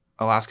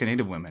Alaska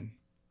Native women?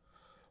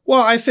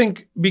 Well, I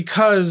think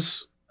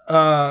because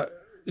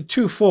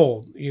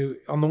twofold.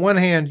 On the one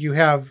hand, you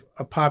have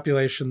a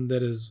population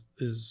that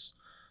is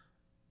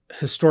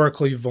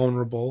historically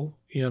vulnerable,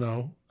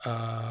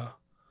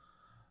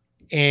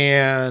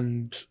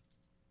 and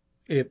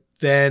it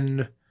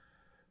then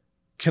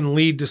can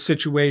lead to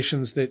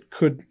situations that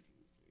could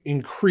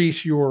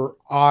increase your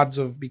odds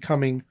of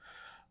becoming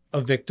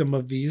a victim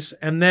of these.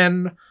 And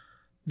then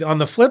on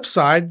the flip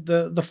side,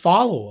 the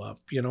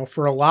follow-up,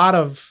 for a lot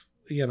of,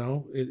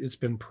 it's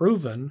been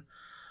proven.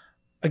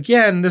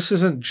 Again, this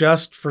isn't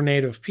just for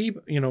Native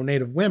people,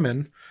 Native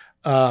women.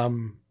 I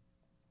mean,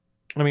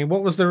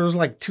 there was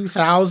like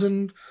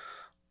 2,000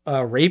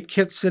 rape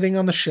kits sitting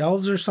on the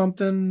shelves or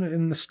something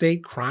in the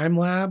state crime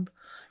lab.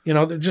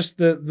 Just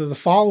the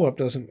follow-up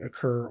doesn't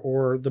occur,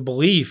 or the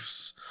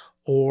beliefs,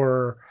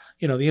 or,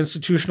 the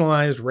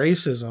institutionalized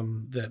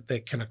racism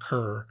that can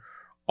occur,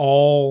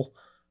 all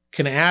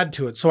can add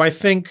to it. So I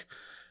think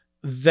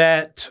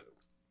that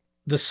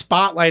the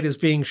spotlight is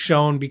being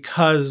shown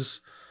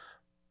because,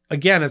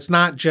 again, it's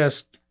not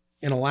just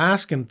an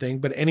Alaskan thing,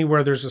 but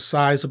anywhere there's a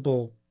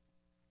sizable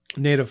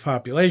Native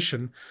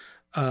population,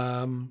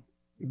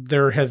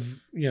 there have,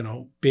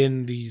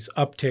 been these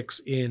upticks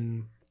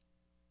in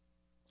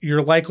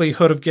your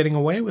likelihood of getting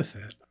away with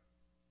it.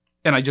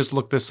 And I just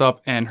looked this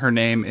up, and her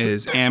name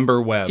is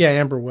Amber Webb. Yeah,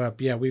 Amber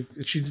Webb. Yeah,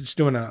 she's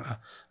doing a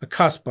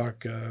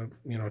Cussbuck,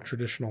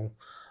 traditional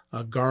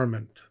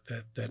garment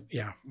that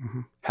yeah.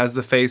 Mm-hmm. Has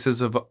the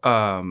faces of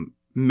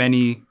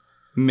many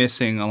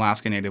missing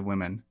Alaska Native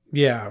women.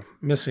 Yeah,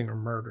 missing or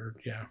murdered.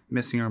 Yeah.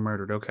 Missing or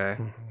murdered, okay.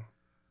 Mm-hmm.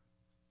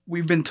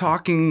 We've been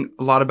talking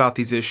a lot about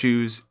these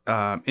issues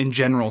in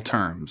general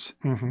terms.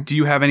 Mm-hmm. Do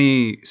you have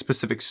any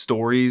specific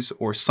stories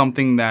or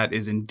something that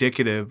is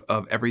indicative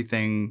of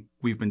everything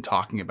we've been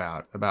talking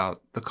about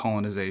the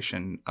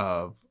colonization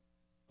of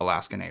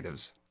Alaska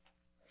Natives?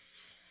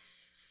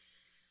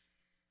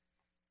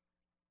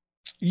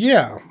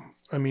 Yeah.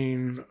 I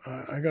mean,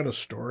 I got a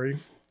story.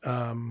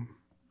 My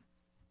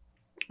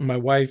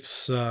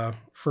wife's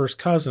first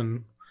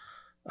cousin,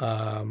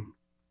 the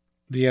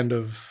end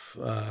of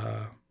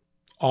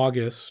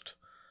August,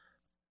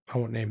 I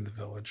won't name the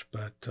village,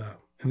 but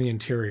in the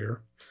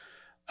interior,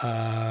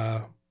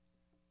 uh,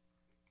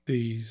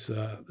 this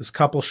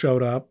couple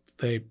showed up.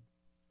 They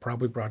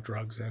probably brought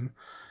drugs in.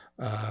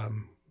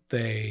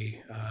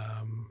 They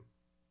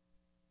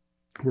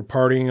were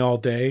partying all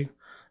day. There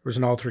was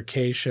an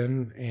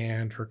altercation,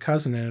 and her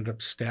cousin ended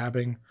up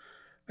stabbing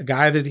a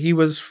guy that he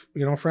was,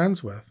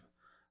 friends with,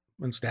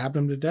 and stabbed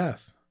him to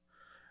death.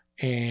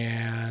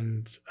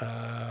 And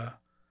her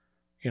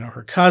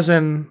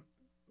cousin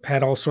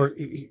had all sort,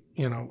 he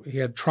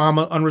had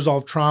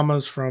unresolved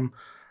traumas from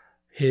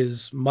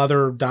his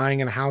mother dying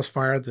in a house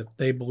fire that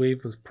they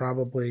believed was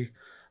probably,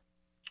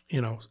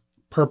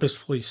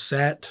 purposefully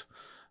set.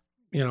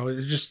 It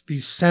was just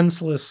these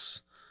senseless,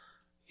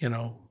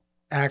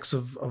 acts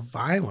of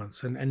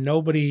violence, and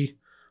nobody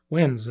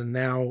wins. And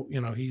now,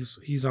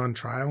 he's on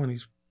trial, and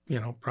he's,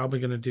 probably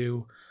going to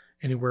do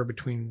anywhere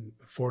between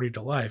 40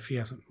 to life. He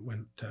hasn't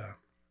went, they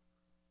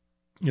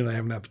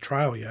haven't had the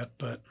trial yet,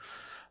 but,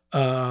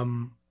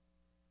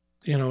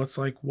 it's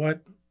like,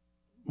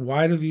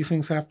 why do these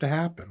things have to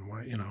happen?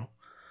 Why,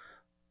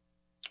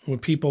 when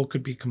people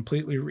could be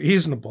completely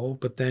reasonable,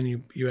 but then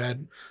you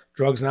add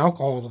drugs and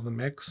alcohol to the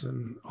mix,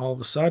 and all of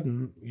a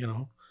sudden,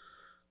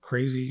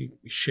 crazy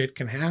shit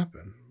can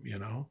happen,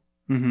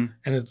 Mm-hmm.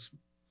 and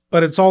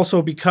it's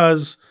also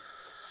because,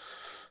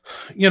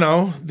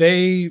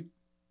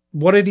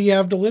 what did he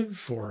have to live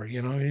for? He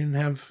didn't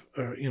have,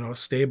 a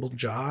stable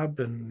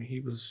job, and he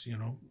was,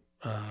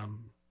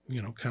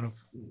 kind of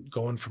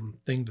going from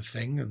thing to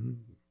thing, and,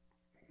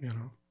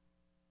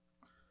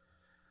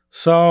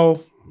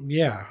 so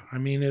yeah, I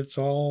mean, it's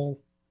all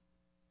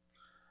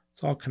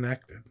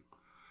connected.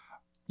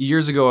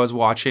 Years ago, I was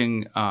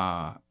watching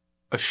a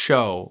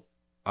show.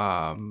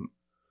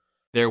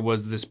 There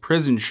was this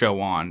prison show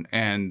on,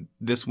 and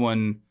this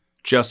one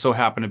just so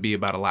happened to be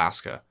about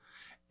Alaska.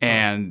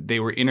 And they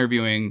were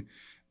interviewing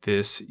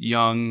this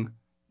young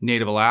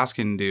Native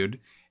Alaskan dude,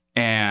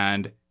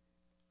 and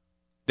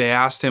they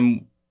asked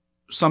him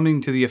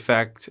something to the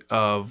effect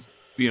of,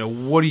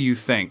 what do you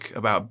think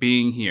about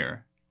being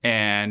here?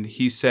 And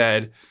he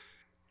said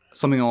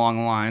something along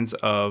the lines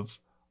of,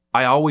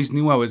 I always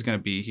knew I was going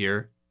to be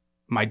here.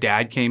 My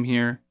dad came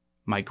here.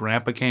 My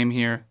grandpa came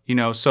here.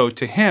 So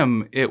to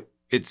him,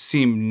 it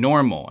seemed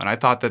normal. And I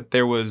thought that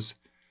there was,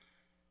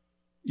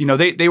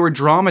 they were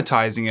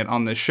dramatizing it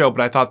on this show,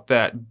 but I thought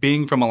that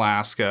being from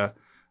Alaska,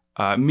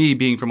 me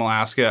being from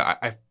Alaska,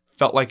 I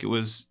felt like it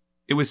was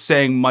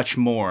saying much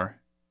more.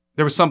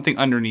 There was something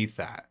underneath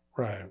that.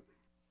 Right.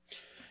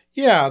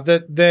 Yeah.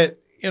 That,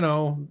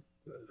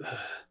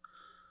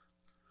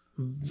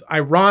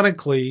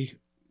 ironically,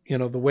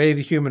 the way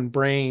the human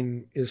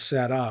brain is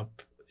set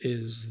up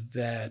is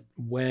that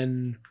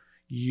when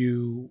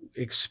you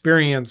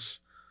experience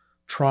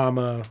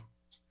trauma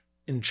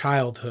in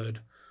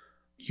childhood,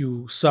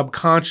 you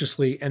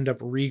subconsciously end up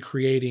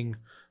recreating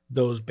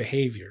those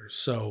behaviors.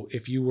 So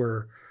if you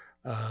were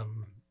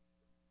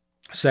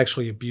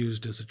sexually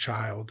abused as a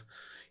child,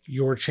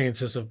 your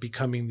chances of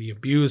becoming the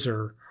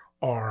abuser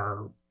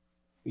are,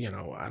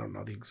 I don't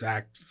know the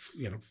exact,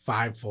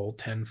 5-fold,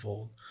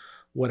 10-fold,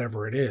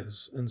 whatever it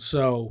is. And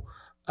so,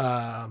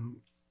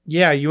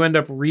 you end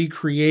up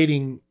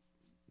recreating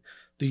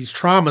these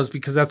traumas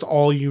because that's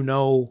all you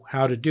know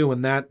how to do.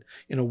 And that,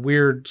 in a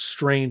weird,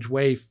 strange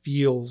way,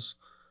 feels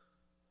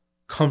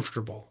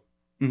comfortable.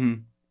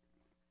 Mm-hmm.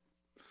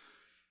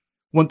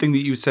 One thing that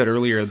you said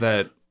earlier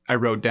that I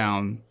wrote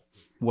down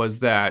was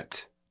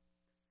that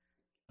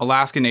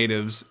Alaska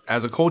Natives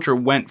as a culture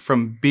went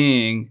from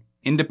being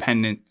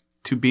independent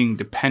to being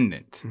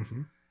dependent.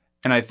 Mm-hmm.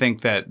 And I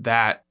think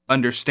that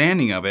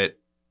understanding of it,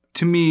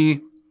 to me,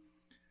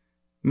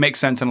 makes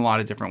sense in a lot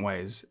of different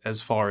ways,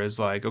 as far as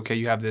like, okay,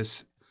 you have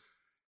this,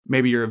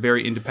 maybe you're a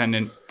very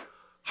independent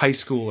high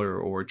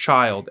schooler or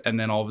child, and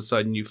then all of a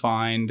sudden you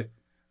find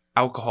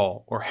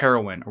alcohol or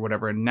heroin or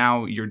whatever, and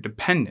now you're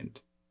dependent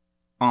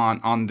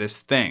on this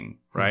thing,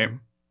 right? Mm-hmm.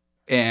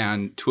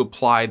 And to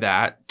apply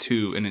that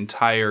to an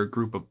entire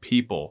group of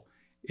people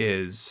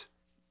it's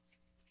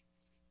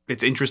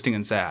interesting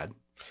and sad.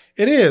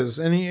 It is.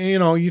 And,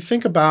 you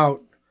think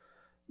about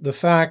the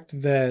fact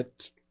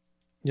that,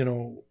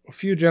 a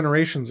few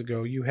generations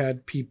ago, you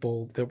had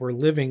people that were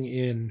living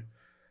in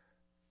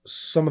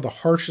some of the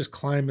harshest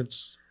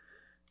climates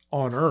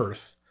on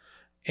Earth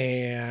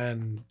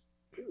and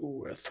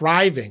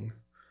thriving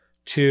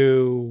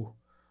to,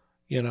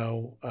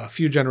 a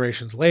few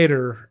generations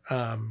later,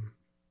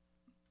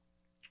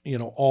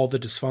 all the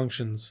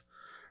dysfunctions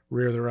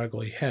rear their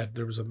ugly head.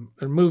 There was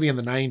a movie in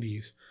the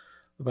 90s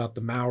about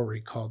the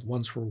Maori called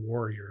Once Were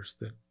Warriors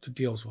that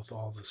deals with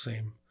all the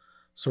same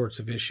sorts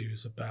of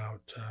issues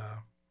about,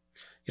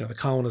 the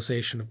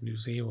colonization of New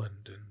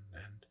Zealand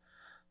and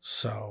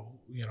so,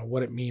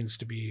 what it means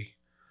to be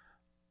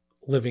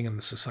living in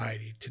the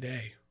society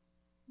today.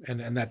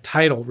 And that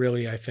title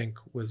really, I think,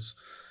 was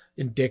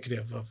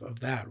indicative of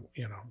that,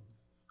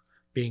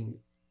 being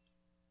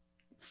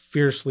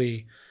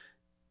fiercely,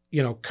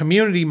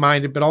 community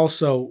minded, but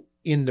also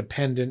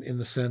independent in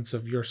the sense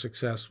of your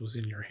success was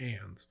in your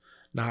hands,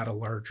 not a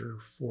larger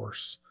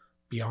force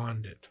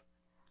beyond it.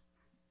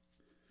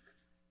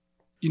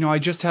 I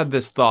just had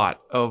this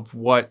thought of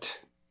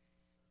what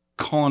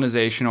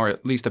colonization, or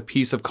at least a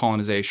piece of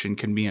colonization,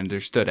 can be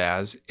understood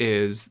as,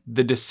 is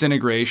the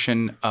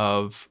disintegration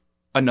of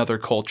another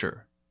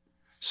culture.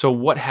 So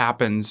what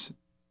happens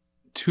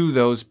to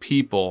those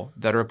people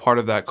that are a part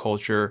of that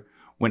culture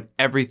when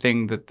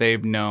everything that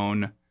they've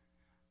known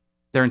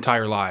their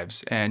entire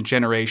lives and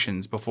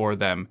generations before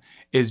them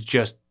is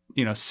just,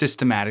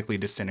 systematically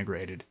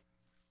disintegrated?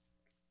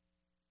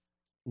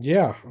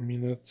 Yeah, I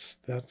mean,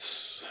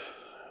 that's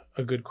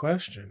a good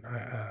question.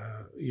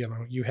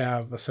 You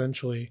have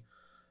essentially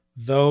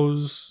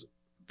those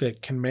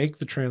that can make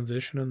the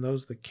transition and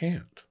those that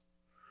can't.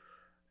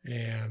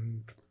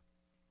 And,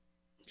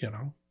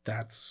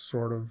 that's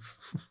sort of,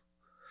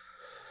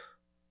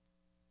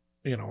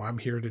 I'm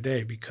here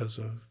today because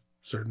of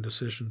certain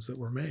decisions that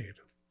were made,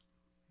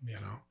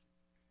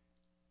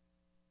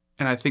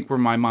 And I think where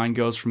my mind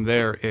goes from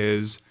there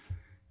is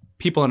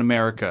people in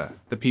America,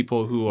 the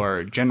people who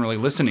are generally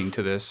listening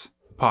to this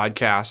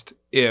podcast,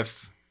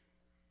 if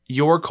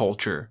your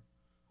culture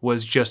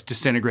was just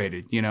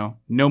disintegrated,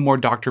 no more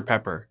Dr.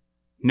 Pepper,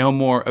 no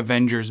more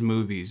Avengers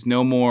movies,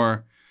 no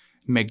more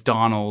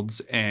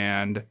McDonald's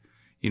and,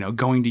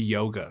 going to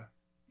yoga,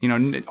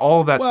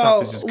 all of that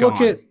stuff is just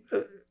gone.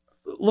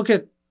 Look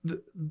at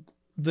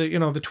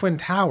the Twin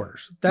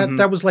Towers.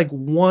 That was like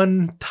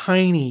one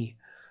tiny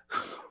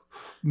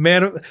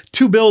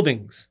two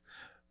buildings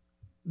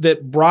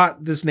that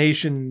brought this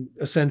nation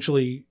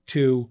essentially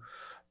to,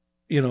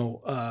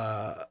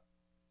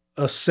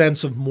 a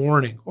sense of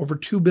mourning over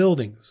two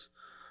buildings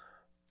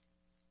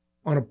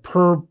on a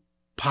per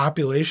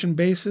population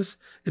basis.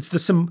 It's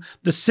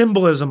the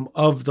symbolism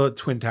of the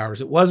Twin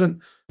Towers. It wasn't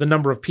the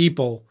number of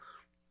people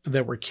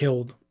that were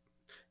killed.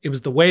 It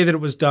was the way that it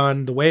was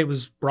done, the way it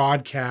was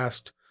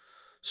broadcast.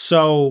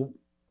 So,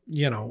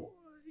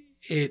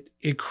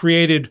 it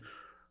created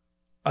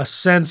a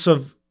sense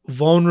of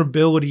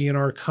vulnerability in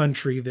our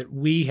country that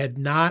we had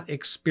not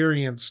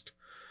experienced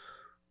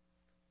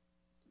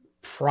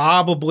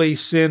probably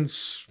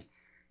since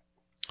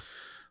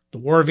the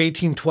War of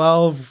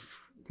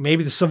 1812,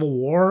 maybe the Civil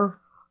War.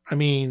 I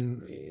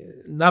mean,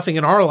 nothing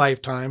in our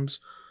lifetimes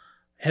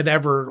had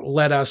ever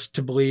led us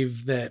to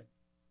believe that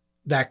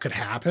could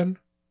happen.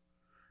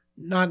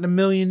 Not in a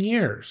million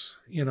years.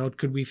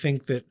 Could we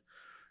think that,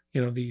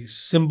 these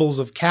symbols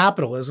of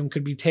capitalism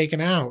could be taken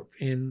out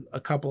in a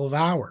couple of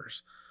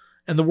hours?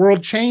 And the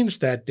world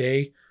changed that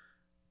day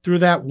through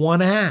that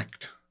one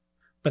act.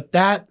 But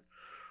that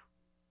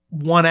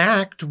one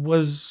act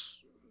was,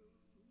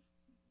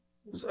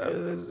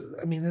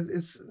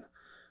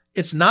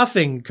 it's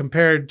nothing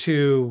compared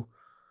to,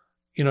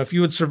 if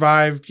you had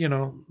survived,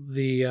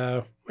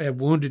 the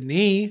Wounded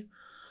Knee,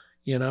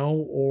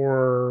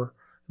 or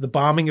the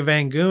bombing of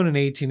Rangoon in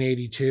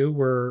 1882,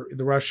 where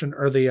the Russian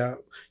or the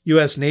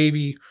U.S.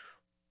 Navy,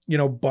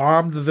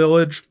 bombed the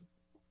village,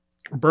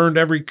 burned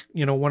every,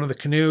 one of the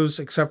canoes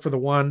except for the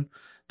one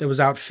that was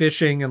out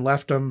fishing and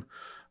left them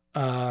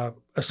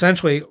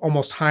essentially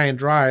almost high and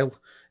dry.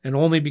 And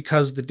only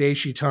because the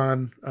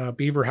Descheton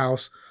beaver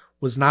house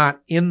was not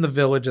in the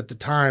village at the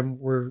time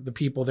were the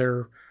people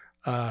there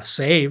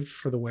saved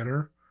for the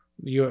winter.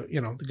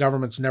 The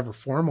government's never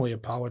formally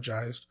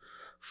apologized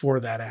for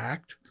that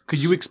act. Could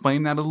you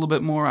explain that a little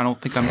bit more? I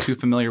don't think I'm too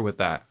familiar with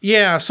that.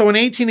 Yeah. So in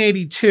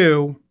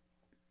 1882,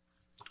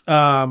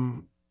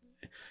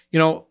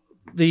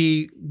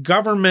 the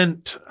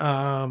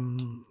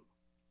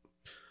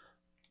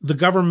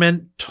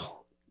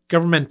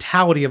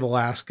governmentality of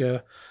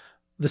Alaska,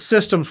 the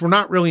systems were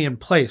not really in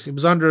place. It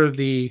was under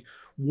the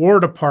War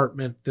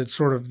Department that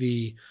sort of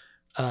the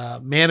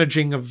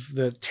managing of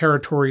the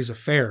territory's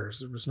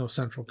affairs. There was no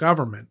central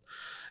government.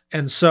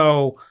 And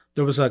so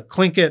there was a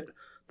Tlingit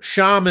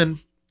shaman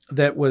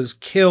that was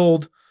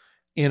killed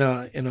in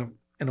a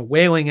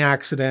whaling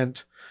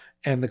accident.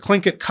 And the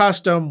Tlingit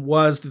custom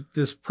was that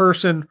this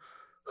person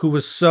who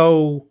was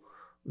so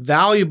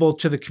valuable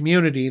to the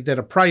community that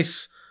a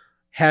price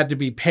had to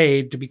be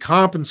paid to be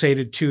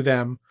compensated to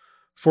them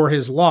for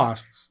his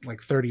loss,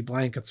 like 30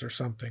 blankets or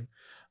something.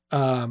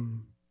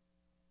 And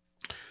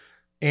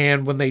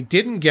when they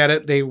didn't get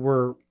it, they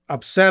were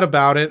upset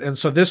about it. And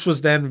so this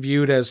was then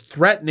viewed as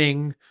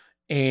threatening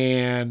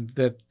and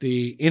that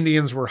the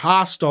Indians were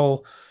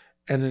hostile.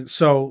 And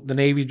so the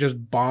Navy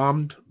just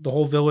bombed the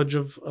whole village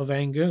of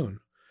Rangoon.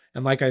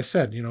 And like I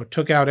said,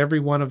 took out every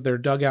one of their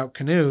dugout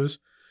canoes,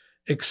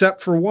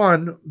 except for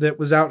one that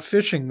was out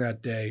fishing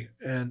that day.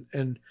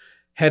 And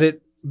had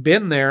it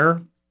been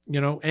there,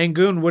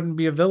 Angoon wouldn't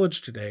be a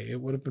village today. It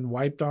would have been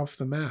wiped off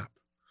the map.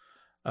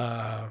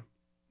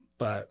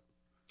 But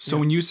So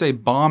when you say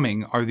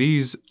bombing, are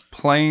these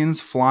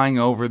planes flying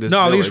over this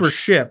no, village? these were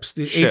ships.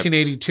 The Ships.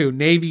 1882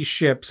 Navy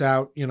ships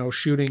out,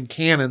 shooting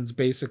cannons.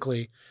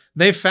 Basically,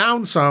 they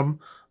found some.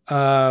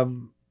 I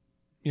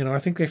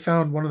think they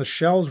found one of the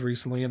shells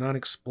recently, an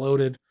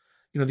unexploded.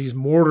 These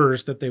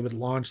mortars that they would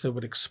launch that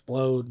would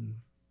explode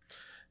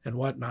and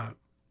whatnot.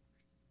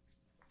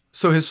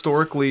 So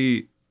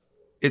historically,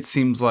 it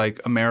seems like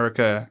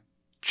America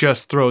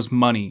just throws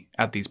money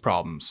at these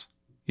problems.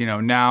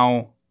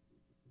 Now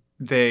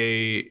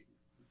they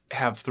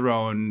have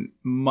thrown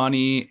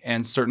money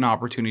and certain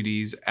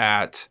opportunities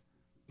at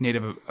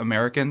Native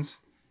Americans.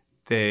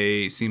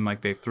 They seem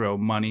like they throw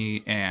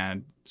money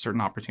and certain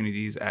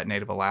opportunities at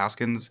Native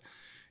Alaskans.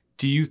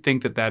 Do you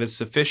think that is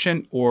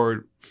sufficient,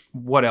 or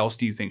what else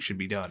do you think should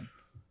be done?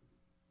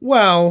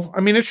 Well,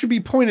 it should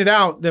be pointed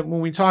out that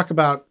when we talk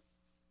about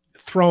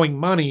throwing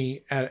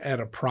money at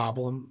a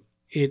problem,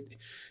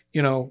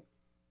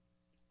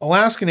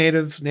 Alaska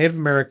Native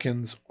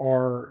Americans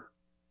are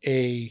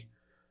a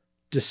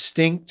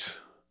distinct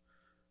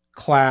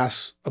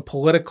class, a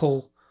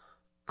political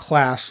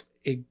class.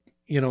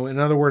 In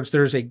other words,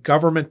 there's a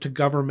government to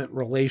government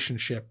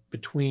relationship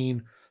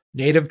between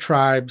Native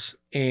tribes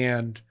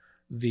and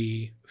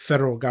the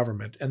federal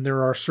government. And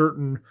there are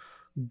certain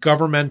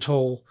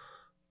governmental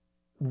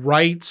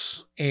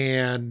rights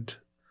and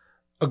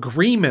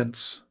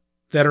agreements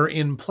that are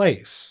in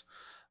place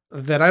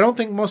that I don't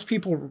think most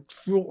people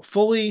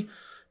fully,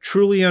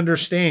 truly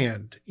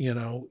understand.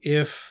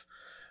 If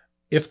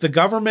the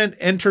government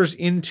enters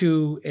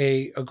into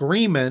a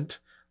agreement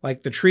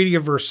like the Treaty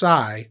of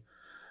Versailles,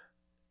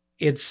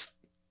 it's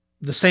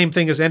the same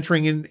thing as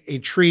entering in a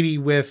treaty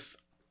with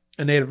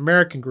a Native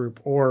American group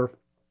or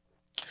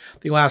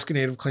the Alaska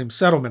Native Claims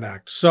Settlement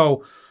Act.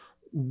 So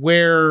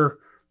where,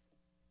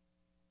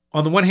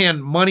 on the one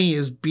hand, money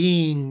is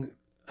being,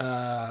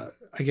 I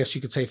guess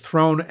you could say,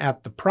 thrown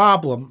at the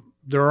problem,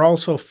 there are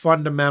also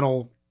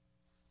fundamental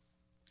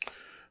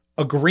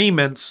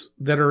agreements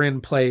that are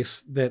in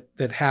place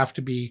that have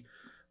to be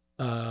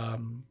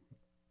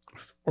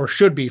or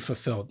should be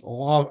fulfilled.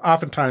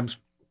 Oftentimes,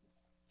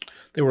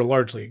 they were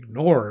largely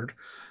ignored,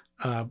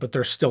 but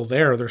they're still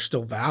there. They're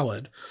still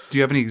valid. Do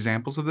you have any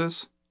examples of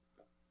this?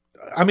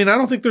 I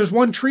don't think there's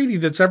one treaty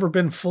that's ever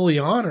been fully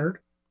honored.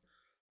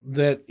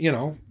 That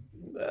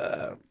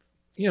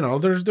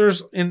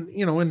there's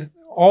in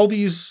all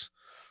these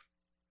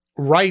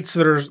rights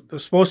that are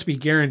supposed to be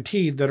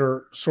guaranteed that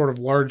are sort of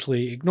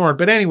largely ignored.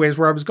 But anyways,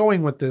 where I was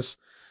going with this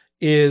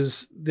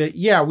is that,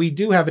 yeah, we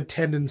do have a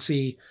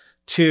tendency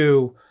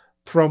to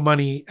throw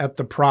money at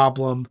the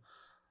problem,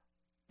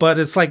 but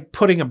it's like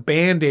putting a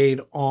Band-Aid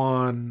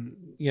on,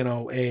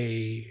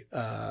 a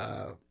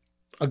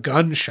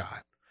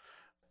gunshot.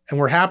 And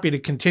we're happy to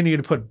continue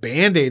to put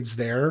Band-Aids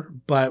there,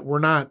 but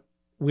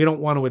we don't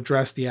want to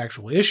address the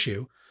actual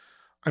issue.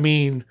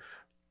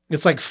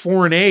 It's like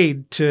foreign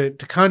aid to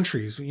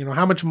countries.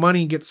 How much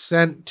money gets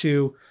sent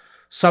to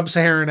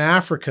sub-Saharan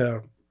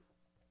Africa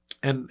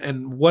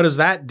and what does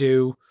that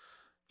do?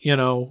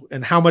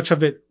 And how much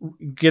of it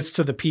gets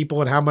to the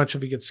people and how much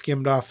of it gets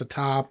skimmed off the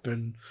top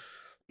and,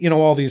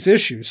 all these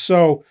issues.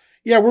 So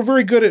yeah, we're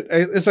very good at,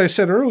 as I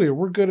said earlier,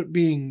 we're good at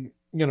being,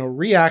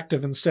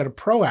 reactive instead of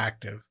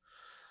proactive.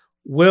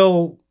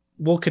 We'll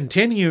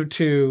continue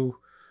to,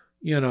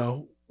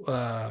 nickel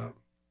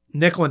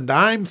and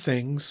dime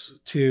things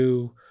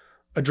to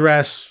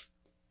address,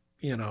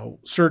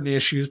 certain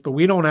issues, but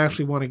we don't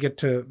actually want to get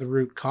to the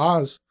root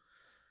cause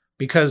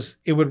because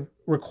it would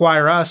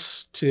require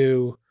us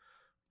to,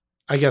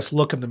 I guess,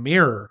 look in the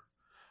mirror.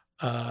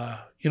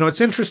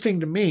 It's interesting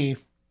to me.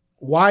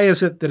 Why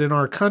is it that in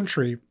our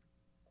country,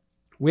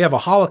 we have a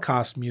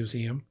Holocaust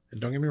museum? And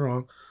don't get me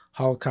wrong,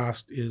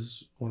 Holocaust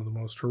is one of the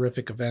most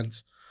horrific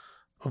events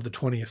of the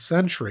 20th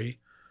century,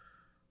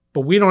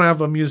 but we don't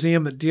have a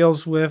museum that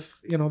deals with,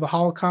 the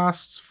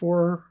Holocausts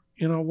for,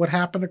 what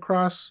happened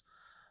across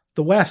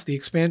the West,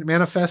 the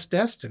Manifest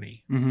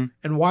Destiny. Mm-hmm.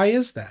 And why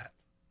is that?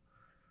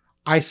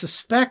 I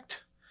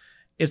suspect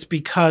it's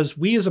because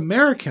we as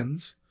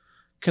Americans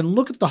can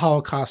look at the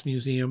Holocaust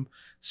Museum,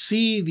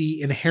 see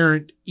the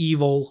inherent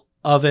evil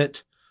of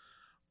it,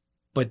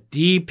 but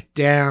deep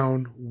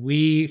down,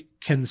 we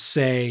can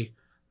say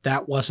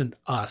that wasn't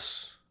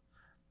us.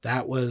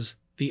 That was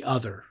the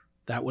other.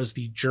 That was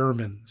the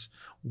Germans.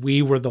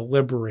 We were the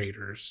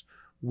liberators.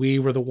 We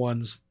were the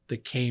ones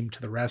that came to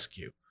the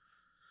rescue.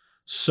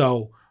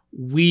 So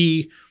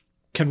we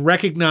can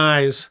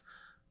recognize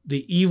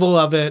the evil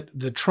of it,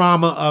 the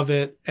trauma of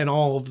it, and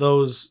all of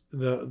those,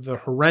 the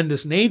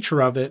horrendous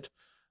nature of it,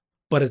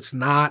 but it's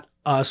not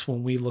us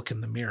when we look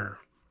in the mirror.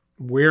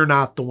 We're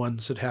not the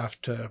ones that have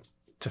to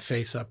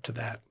face up to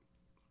that,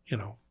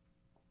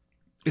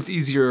 It's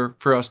easier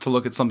for us to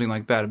look at something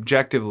like that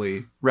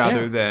objectively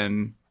rather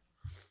than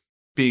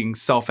being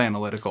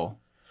self-analytical.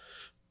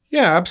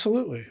 Yeah,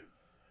 absolutely.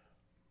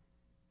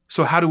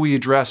 So how do we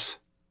address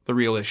the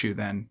real issue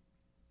then?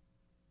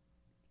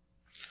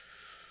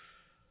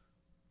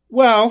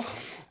 Well,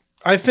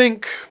 I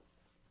think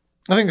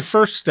the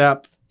first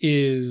step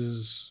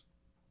is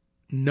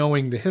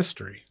knowing the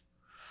history.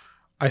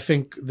 I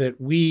think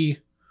that we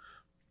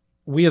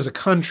as a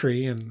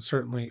country, and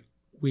certainly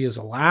we as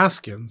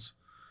Alaskans,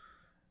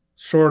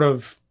 sort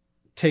of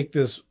take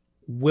this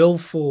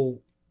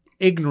willful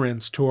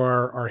ignorance to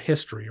our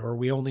history, or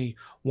we only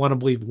want to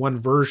believe one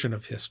version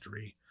of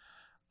history.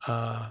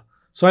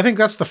 So I think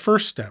that's the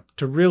first step.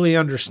 To really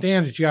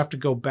understand it, you have to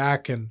go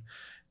back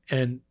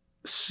and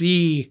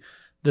see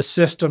the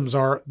systems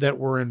that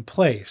were in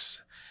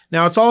place.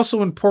 Now, it's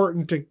also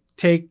important to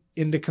take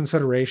into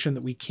consideration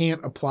that we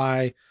can't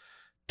apply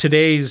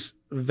today's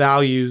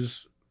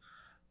values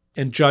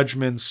and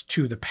judgments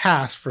to the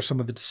past for some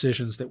of the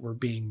decisions that were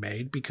being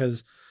made,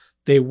 because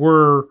they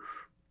were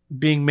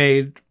being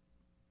made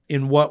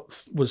in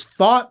what was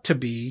thought to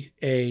be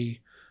a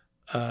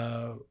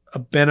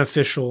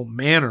beneficial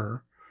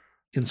manner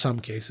in some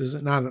cases,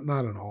 not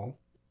in all.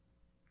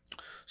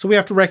 So we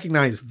have to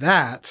recognize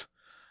that.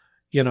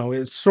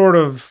 It's sort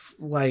of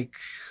like,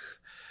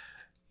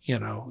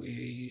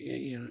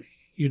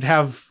 you'd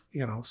have,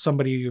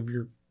 somebody of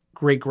your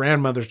great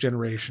grandmother's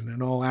generation,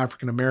 and all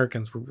African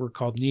Americans were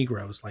called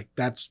Negroes. Like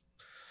that's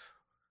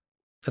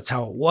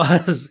how it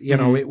was.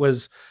 It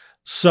was.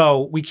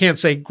 So we can't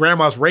say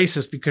grandma's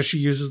racist because she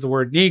uses the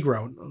word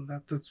Negro.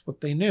 That's what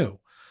they knew.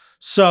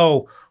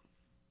 So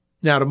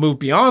now to move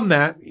beyond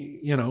that,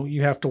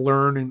 you have to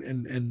learn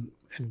and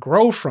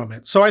grow from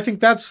it. So I think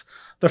that's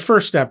the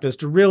first step, is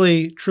to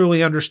really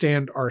truly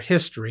understand our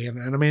history.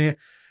 And I mean,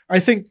 I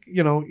think,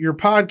 your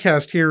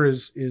podcast here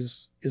is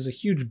a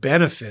huge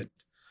benefit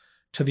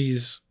to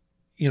these,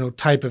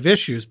 type of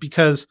issues,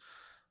 because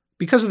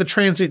of the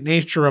transient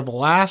nature of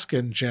Alaska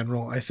in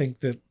general. I think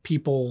that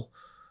people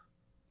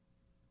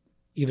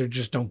either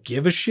just don't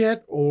give a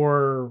shit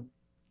or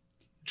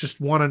just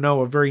want to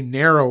know a very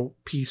narrow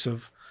piece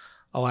of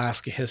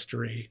Alaska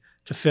history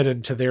to fit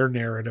into their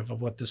narrative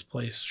of what this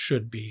place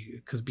should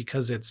be,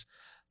 because it's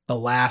the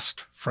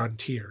last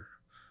frontier.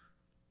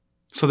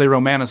 So they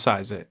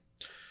romanticize it.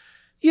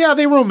 Yeah,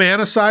 they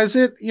romanticize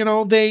it.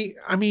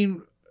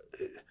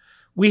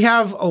 We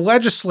have a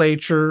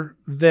legislature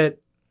that,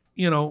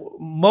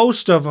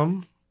 most of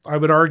them, I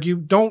would argue,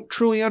 don't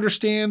truly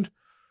understand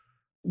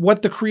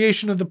what the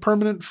creation of the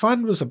permanent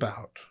fund was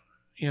about.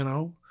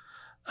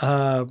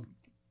 I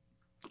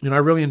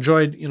really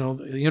enjoyed,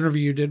 the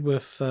interview you did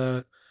with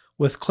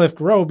Cliff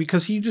Rowe,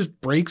 because he just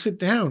breaks it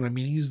down. I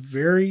mean, he's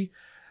very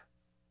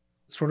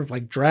sort of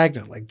like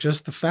Dragnet, like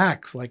just the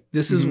facts, like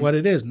this is what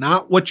it is,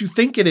 not what you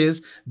think it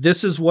is.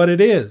 This is what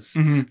it is.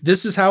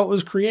 This is how it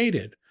was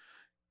created.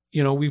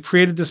 We've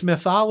created this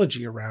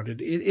mythology around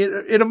it.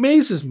 It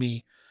amazes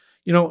me.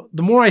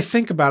 The more I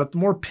think about it, the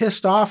more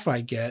pissed off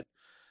I get,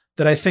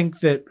 that I think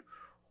that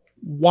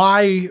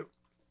why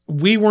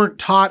we weren't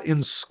taught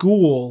in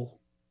school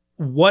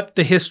what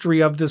the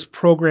history of this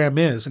program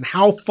is and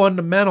how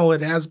fundamental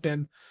it has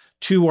been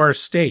to our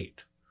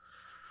state.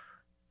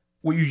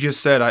 What you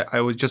just said,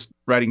 I was just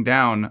writing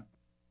down,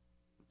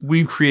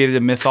 we've created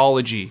a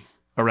mythology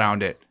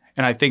around it.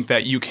 And I think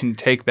that you can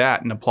take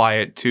that and apply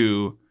it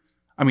to,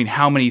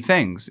 how many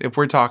things? If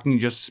we're talking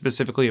just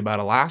specifically about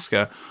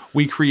Alaska,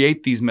 we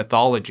create these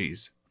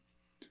mythologies.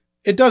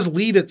 It does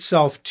lead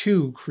itself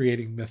to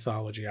creating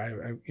mythology.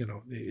 It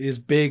is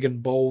big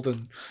and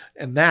bold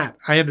and that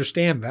I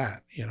understand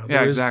that,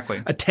 there is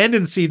exactly a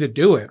tendency to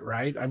do it,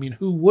 right? I mean,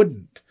 who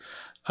wouldn't?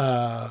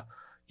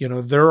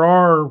 There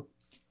are,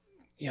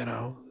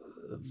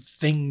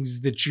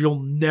 things that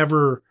you'll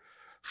never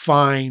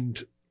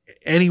find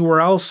anywhere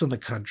else in the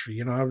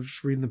country. I was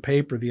just reading the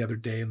paper the other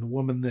day, and the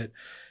woman that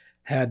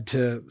had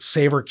to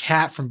save her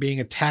cat from being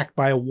attacked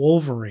by a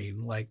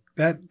wolverine, like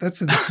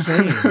that's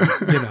insane,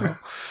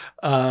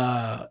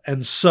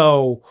 and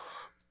so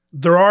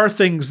there are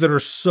things that are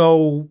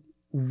so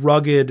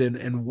rugged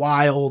and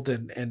wild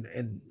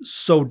and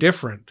so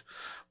different,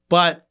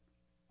 but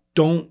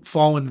don't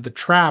fall into the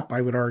trap,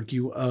 I would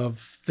argue, of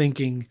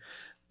thinking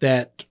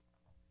that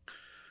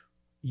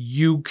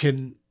you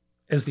can,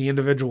 as the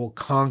individual,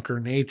 conquer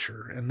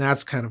nature. And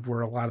that's kind of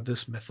where a lot of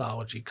this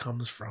mythology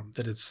comes from,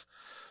 that it's,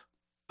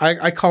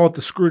 I call it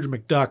the Scrooge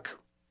McDuck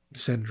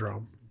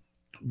syndrome,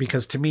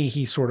 because to me,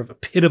 he sort of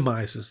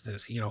epitomizes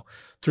this,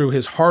 through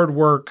his hard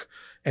work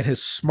and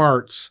his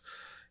smarts.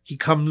 He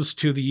comes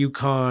to the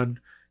Yukon,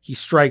 he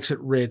strikes it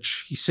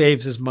rich, he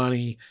saves his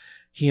money,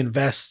 he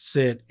invests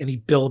it, and he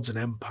builds an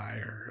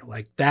empire.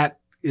 Like, that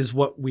is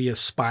what we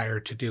aspire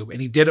to do. And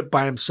he did it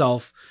by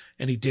himself,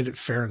 and he did it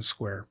fair and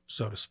square,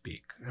 so to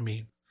speak. I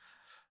mean,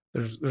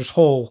 there's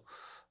whole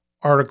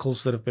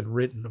articles that have been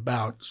written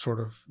about sort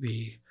of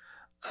the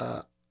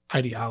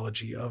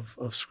ideology of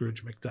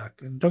Scrooge McDuck.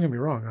 And don't get me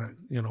wrong, I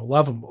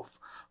love him.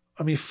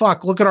 I mean,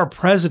 fuck, look at our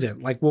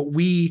president. Like,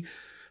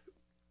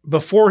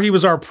 before he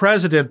was our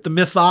president, the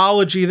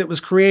mythology that was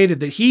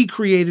created, that he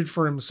created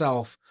for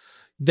himself,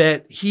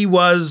 that he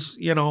was,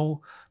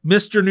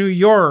 Mr. New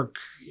York,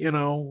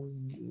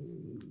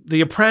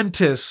 The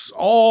Apprentice,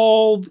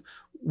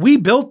 we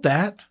built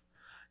that.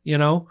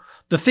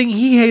 The thing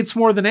he hates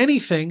more than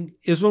anything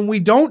is when we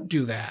don't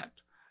do that.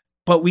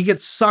 but we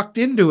get sucked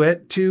into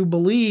it to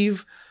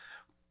believe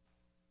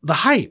the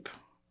hype,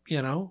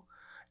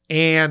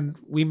 and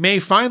we may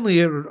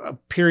finally at a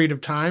period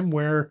of time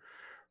where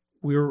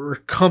we were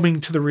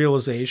coming to the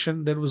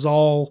realization that it was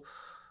all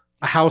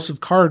a house of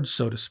cards,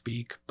 so to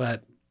speak,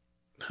 but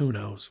who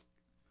knows?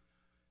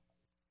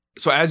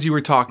 So as you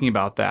were talking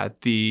about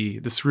that, the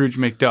Scrooge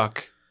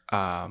McDuck,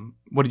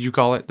 what did you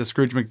call it? The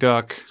Scrooge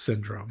McDuck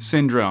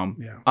syndrome.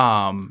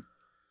 Yeah.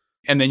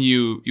 And then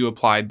you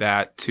applied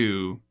that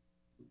to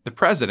the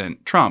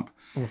president, Trump.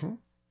 Mm-hmm.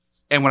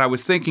 And what I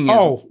was thinking is...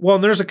 Oh, well,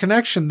 there's a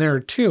connection there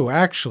too,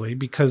 actually,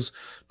 because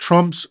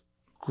Trump's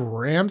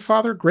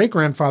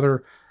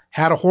great-grandfather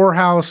had a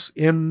whorehouse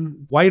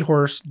in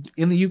Whitehorse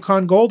in the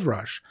Yukon Gold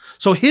Rush.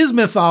 So his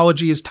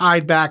mythology is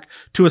tied back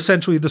to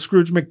essentially the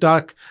Scrooge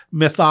McDuck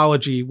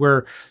mythology,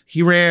 where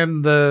he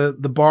ran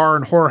the bar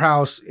and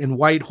whorehouse in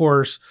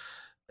Whitehorse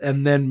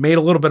and then made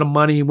a little bit of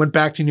money, went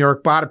back to New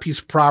York, bought a piece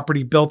of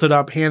property, built it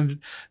up, handed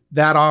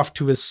that off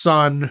to his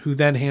son, who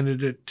then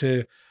handed it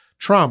to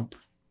Trump.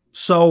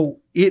 So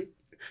it's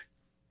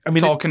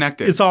all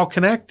connected. It's all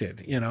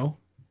connected, And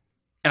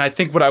I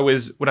think what I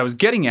was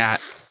getting at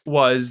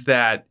was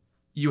that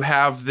you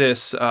have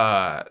this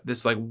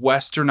like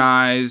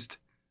westernized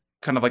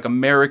kind of like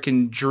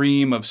American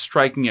dream of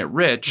striking it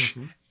rich,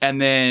 mm-hmm. and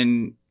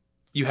then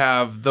you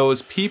have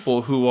those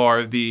people who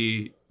are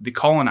the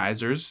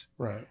colonizers,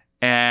 right?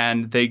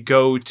 And they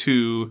go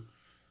to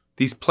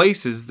these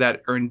places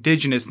that are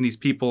indigenous, and these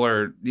people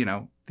are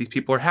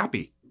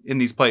happy in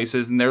these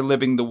places, and they're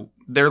living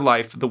their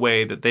life the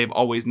way that they've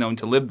always known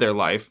to live their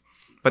life.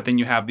 But then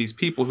you have these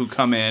people who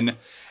come in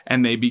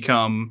and they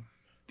become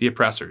the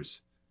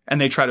oppressors, and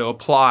they try to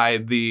apply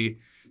the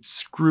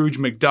Scrooge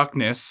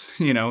McDuckness,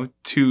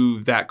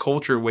 to that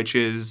culture, which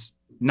is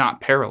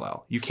not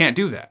parallel. You can't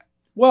do that.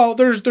 Well,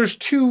 there's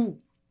two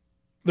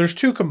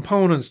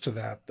components to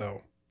that,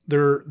 though.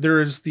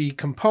 There is the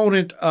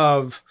component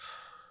of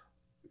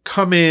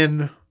come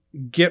in,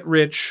 get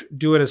rich,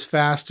 do it as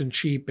fast and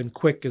cheap and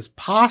quick as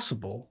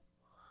possible.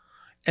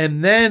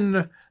 And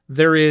then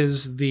there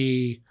is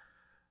the,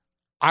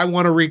 I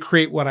want to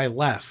recreate what I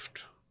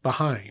left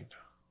behind.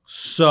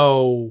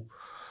 So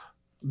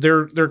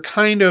they're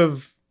kind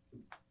of,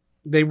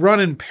 they run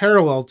in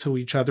parallel to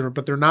each other,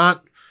 but they're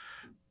not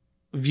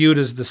viewed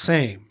as the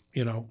same,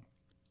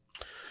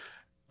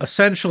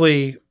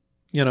 Essentially,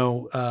 I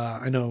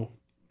know,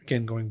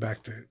 again, going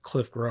back to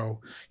Cliff Groh,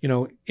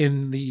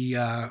 in the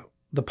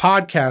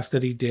podcast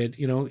that he did,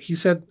 he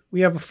said,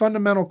 we have a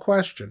fundamental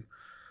question: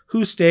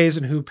 who stays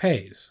and who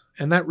pays?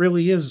 And that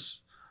really is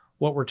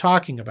what we're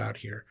talking about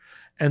here.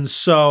 And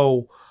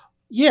so,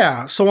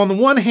 yeah. So on the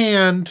one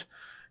hand,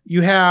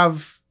 you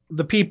have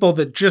the people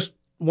that just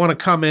want to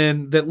come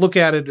in, that look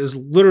at it as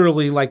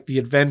literally like the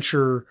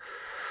adventure,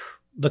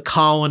 the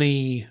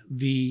colony,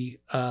 the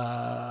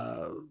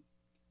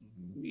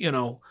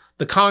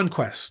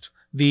conquest,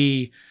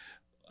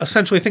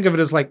 essentially think of it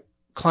as like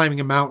climbing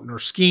a mountain or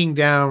skiing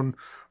down,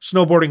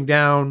 snowboarding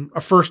down,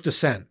 a first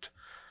descent.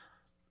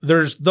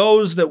 There's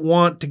those that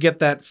want to get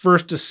that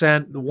first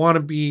descent, that want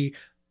to be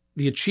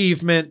the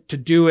achievement to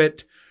do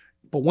it.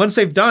 But once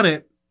they've done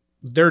it,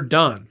 they're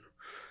done.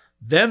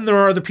 Then there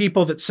are the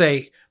people that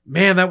say,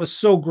 man, that was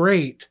so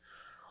great.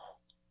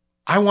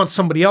 I want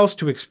somebody else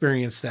to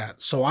experience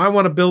that. So I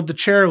want to build the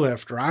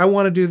chairlift, or I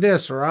want to do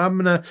this, or I'm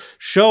going to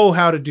show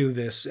how to do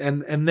this.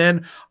 And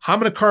then I'm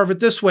going to carve it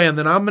this way. And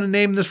then I'm going to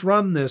name this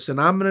run this. And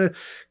I'm going to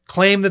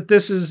claim that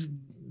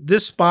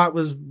this spot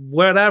was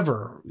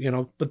whatever,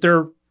 but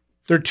they're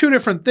two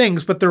different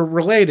things, but they're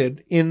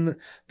related in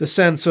the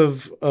sense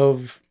of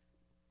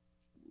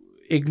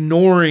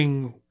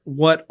ignoring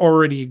what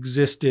already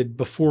existed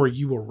before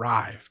you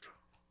arrived,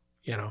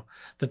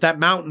 that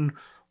mountain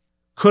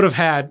could have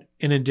had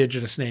an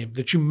indigenous name,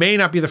 that you may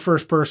not be the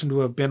first person to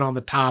have been on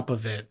the top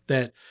of it,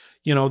 that,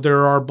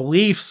 there are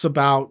beliefs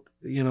about,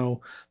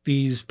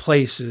 these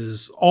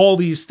places, all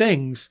these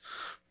things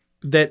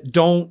that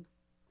don't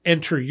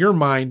enter your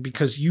mind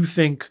because you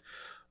think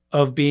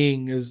of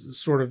being as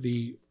sort of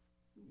the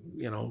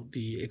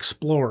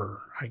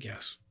explorer, I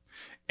guess.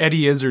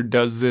 Eddie Izzard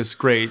does this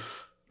great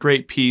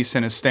piece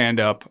in a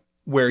stand-up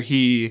where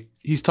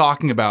he's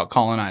talking about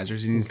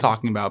colonizers, and he's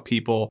talking about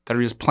people that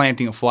are just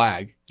planting a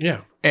flag.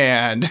 Yeah.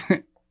 And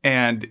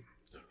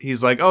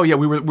he's like, oh yeah,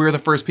 we were the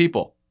first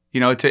people,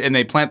 and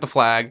they plant the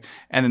flag,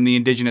 and then the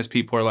indigenous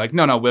people are like,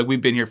 no,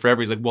 we've been here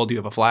forever. He's like, well, do you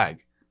have a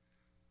flag?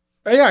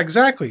 Yeah,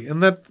 exactly.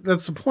 And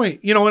that's the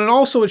point, and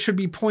also it should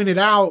be pointed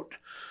out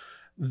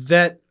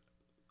that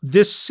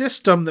this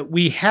system that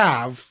we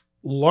have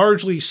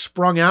largely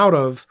sprung out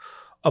of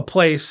a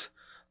place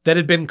that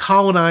had been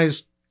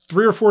colonized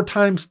 3 or 4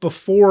 times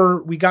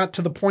before we got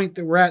to the point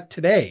that we're at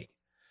today.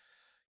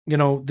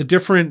 The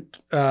different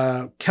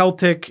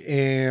Celtic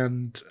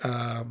and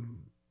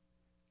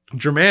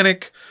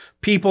Germanic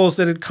peoples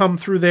that had come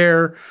through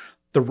there,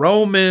 the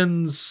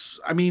Romans.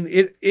 I mean,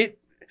 it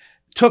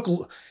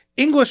took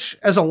English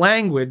as a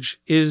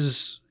language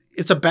is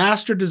it's a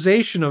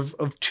bastardization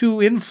of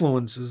two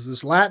influences,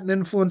 this Latin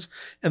influence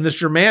and this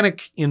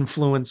Germanic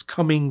influence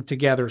coming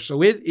together.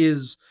 So it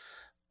is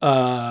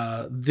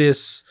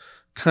this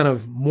kind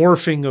of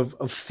morphing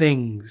of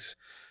things.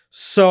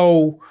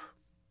 So,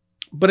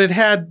 but it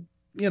had,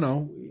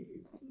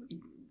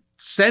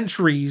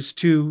 centuries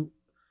to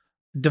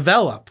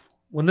develop.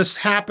 When this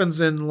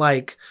happens in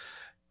like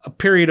a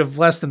period of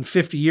less than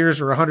 50 years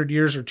or 100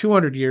 years or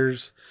 200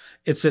 years,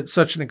 it's at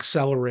such an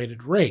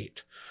accelerated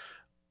rate.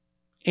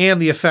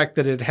 And the effect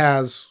that it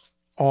has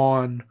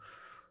on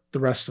the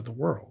rest of the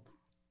world.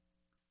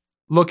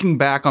 Looking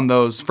back on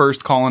those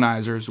first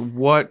colonizers,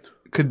 what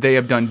could they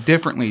have done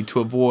differently to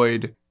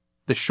avoid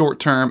the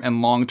short-term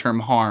and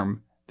long-term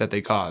harm that they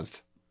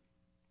caused?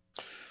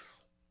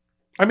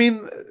 I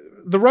mean,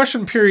 the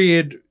Russian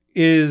period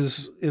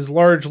is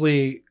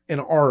largely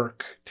an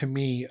arc to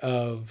me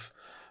of,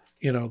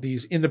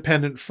 these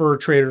independent fur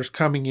traders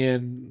coming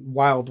in,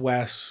 Wild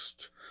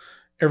West,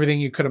 everything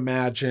you could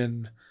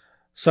imagine,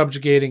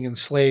 subjugating,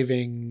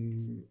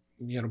 enslaving,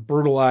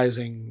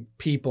 brutalizing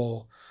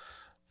people.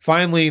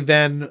 Finally,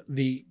 then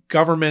the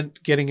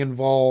government getting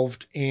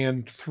involved,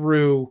 and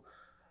through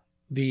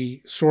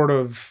the sort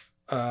of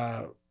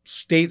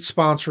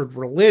state-sponsored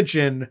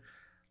religion,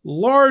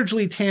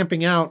 largely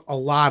tamping out a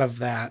lot of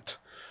that,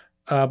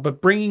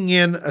 but bringing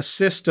in a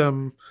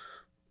system,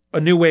 a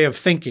new way of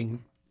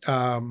thinking,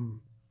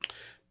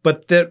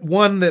 but that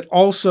one that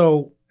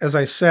also, as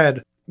I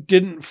said,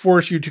 didn't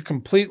force you to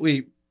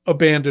completely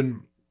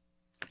abandon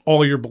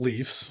all your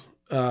beliefs,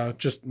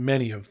 just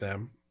many of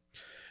them.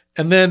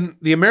 And then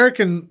the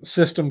American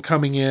system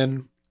coming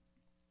in,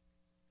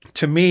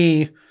 to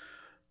me,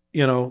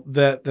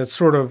 that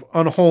sort of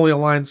unholy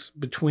alliance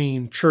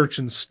between church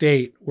and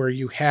state, where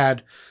you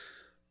had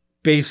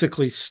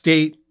basically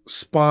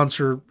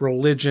state-sponsored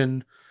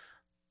religion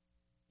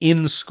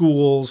in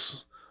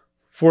schools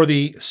for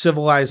the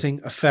civilizing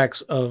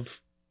effects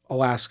of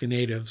Alaska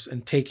Natives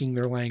and taking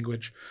their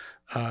language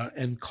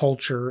and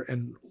culture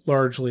and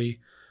largely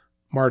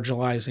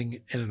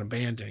marginalizing and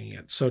abandoning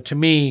it. So to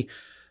me,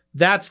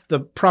 that's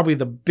probably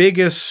the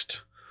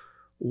biggest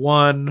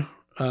one,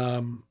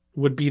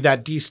 would be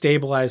that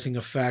destabilizing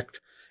effect,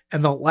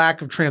 and the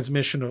lack of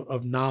transmission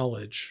of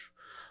knowledge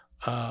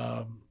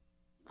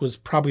was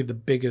probably the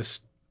biggest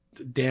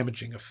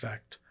damaging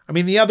effect. I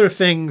mean, the other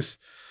things,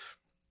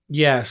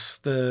 yes,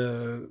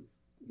 the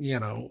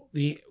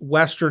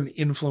Western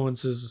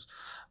influences,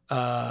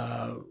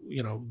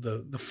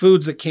 the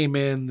foods that came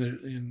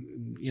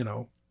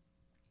in,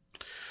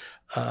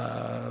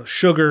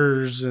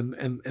 sugars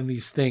and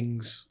these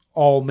things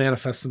all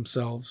manifest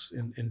themselves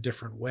in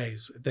different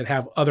ways that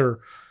have other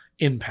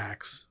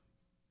impacts.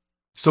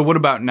 So what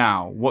about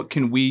now? What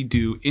can we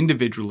do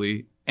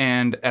individually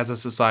and as a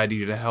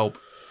society to help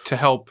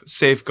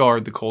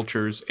safeguard the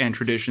cultures and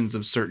traditions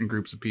of certain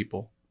groups of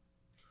people?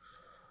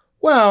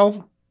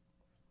 Well,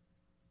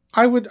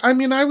 I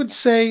would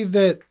say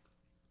that,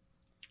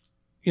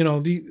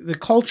 the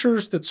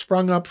cultures that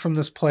sprung up from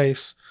this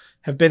place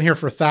have been here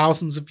for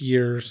thousands of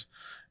years,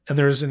 and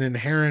there's an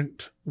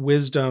inherent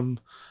wisdom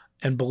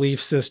and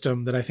belief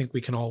system that I think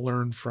we can all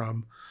learn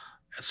from.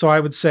 So I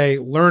would say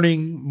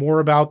learning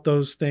more about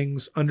those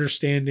things,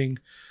 understanding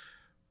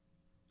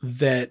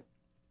that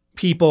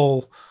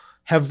people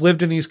have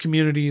lived in these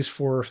communities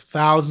for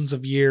thousands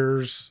of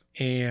years,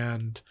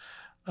 and,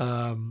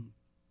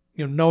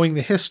 knowing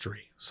the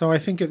history. So I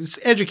think it's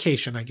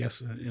education, I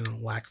guess,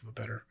 in lack of a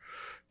better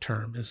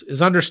term,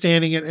 is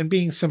understanding it and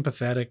being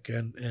sympathetic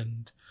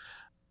and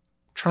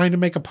trying to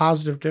make a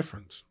positive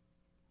difference,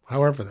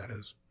 however that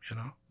is,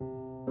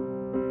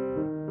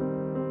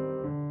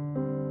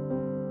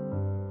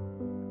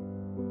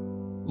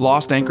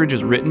 Lost Anchorage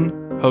is written,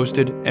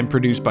 hosted, and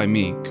produced by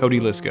me, Cody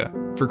Liska,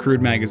 for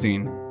Crude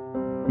Magazine.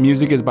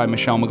 Music is by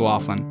Michelle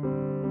McLaughlin.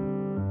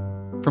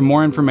 For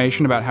more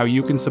information about how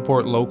you can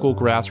support local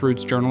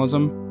grassroots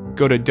journalism,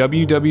 go to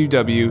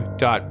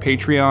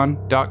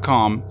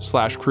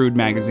www.patreon.com/Crude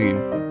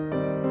Magazine.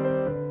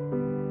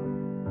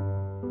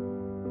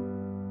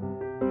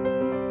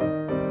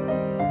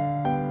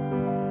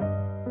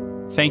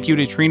 Thank you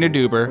to Trina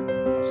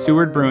Duber,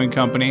 Seward Brewing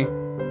Company,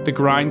 The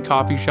Grind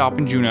Coffee Shop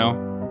in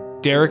Juneau,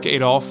 Derek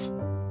Adolph,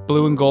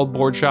 Blue and Gold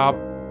Board Shop,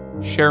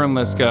 Sharon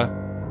Liska,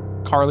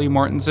 Carly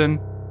Mortensen,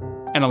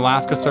 and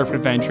Alaska Surf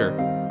Adventure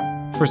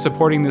for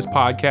supporting this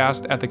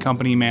podcast at the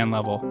company man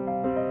level.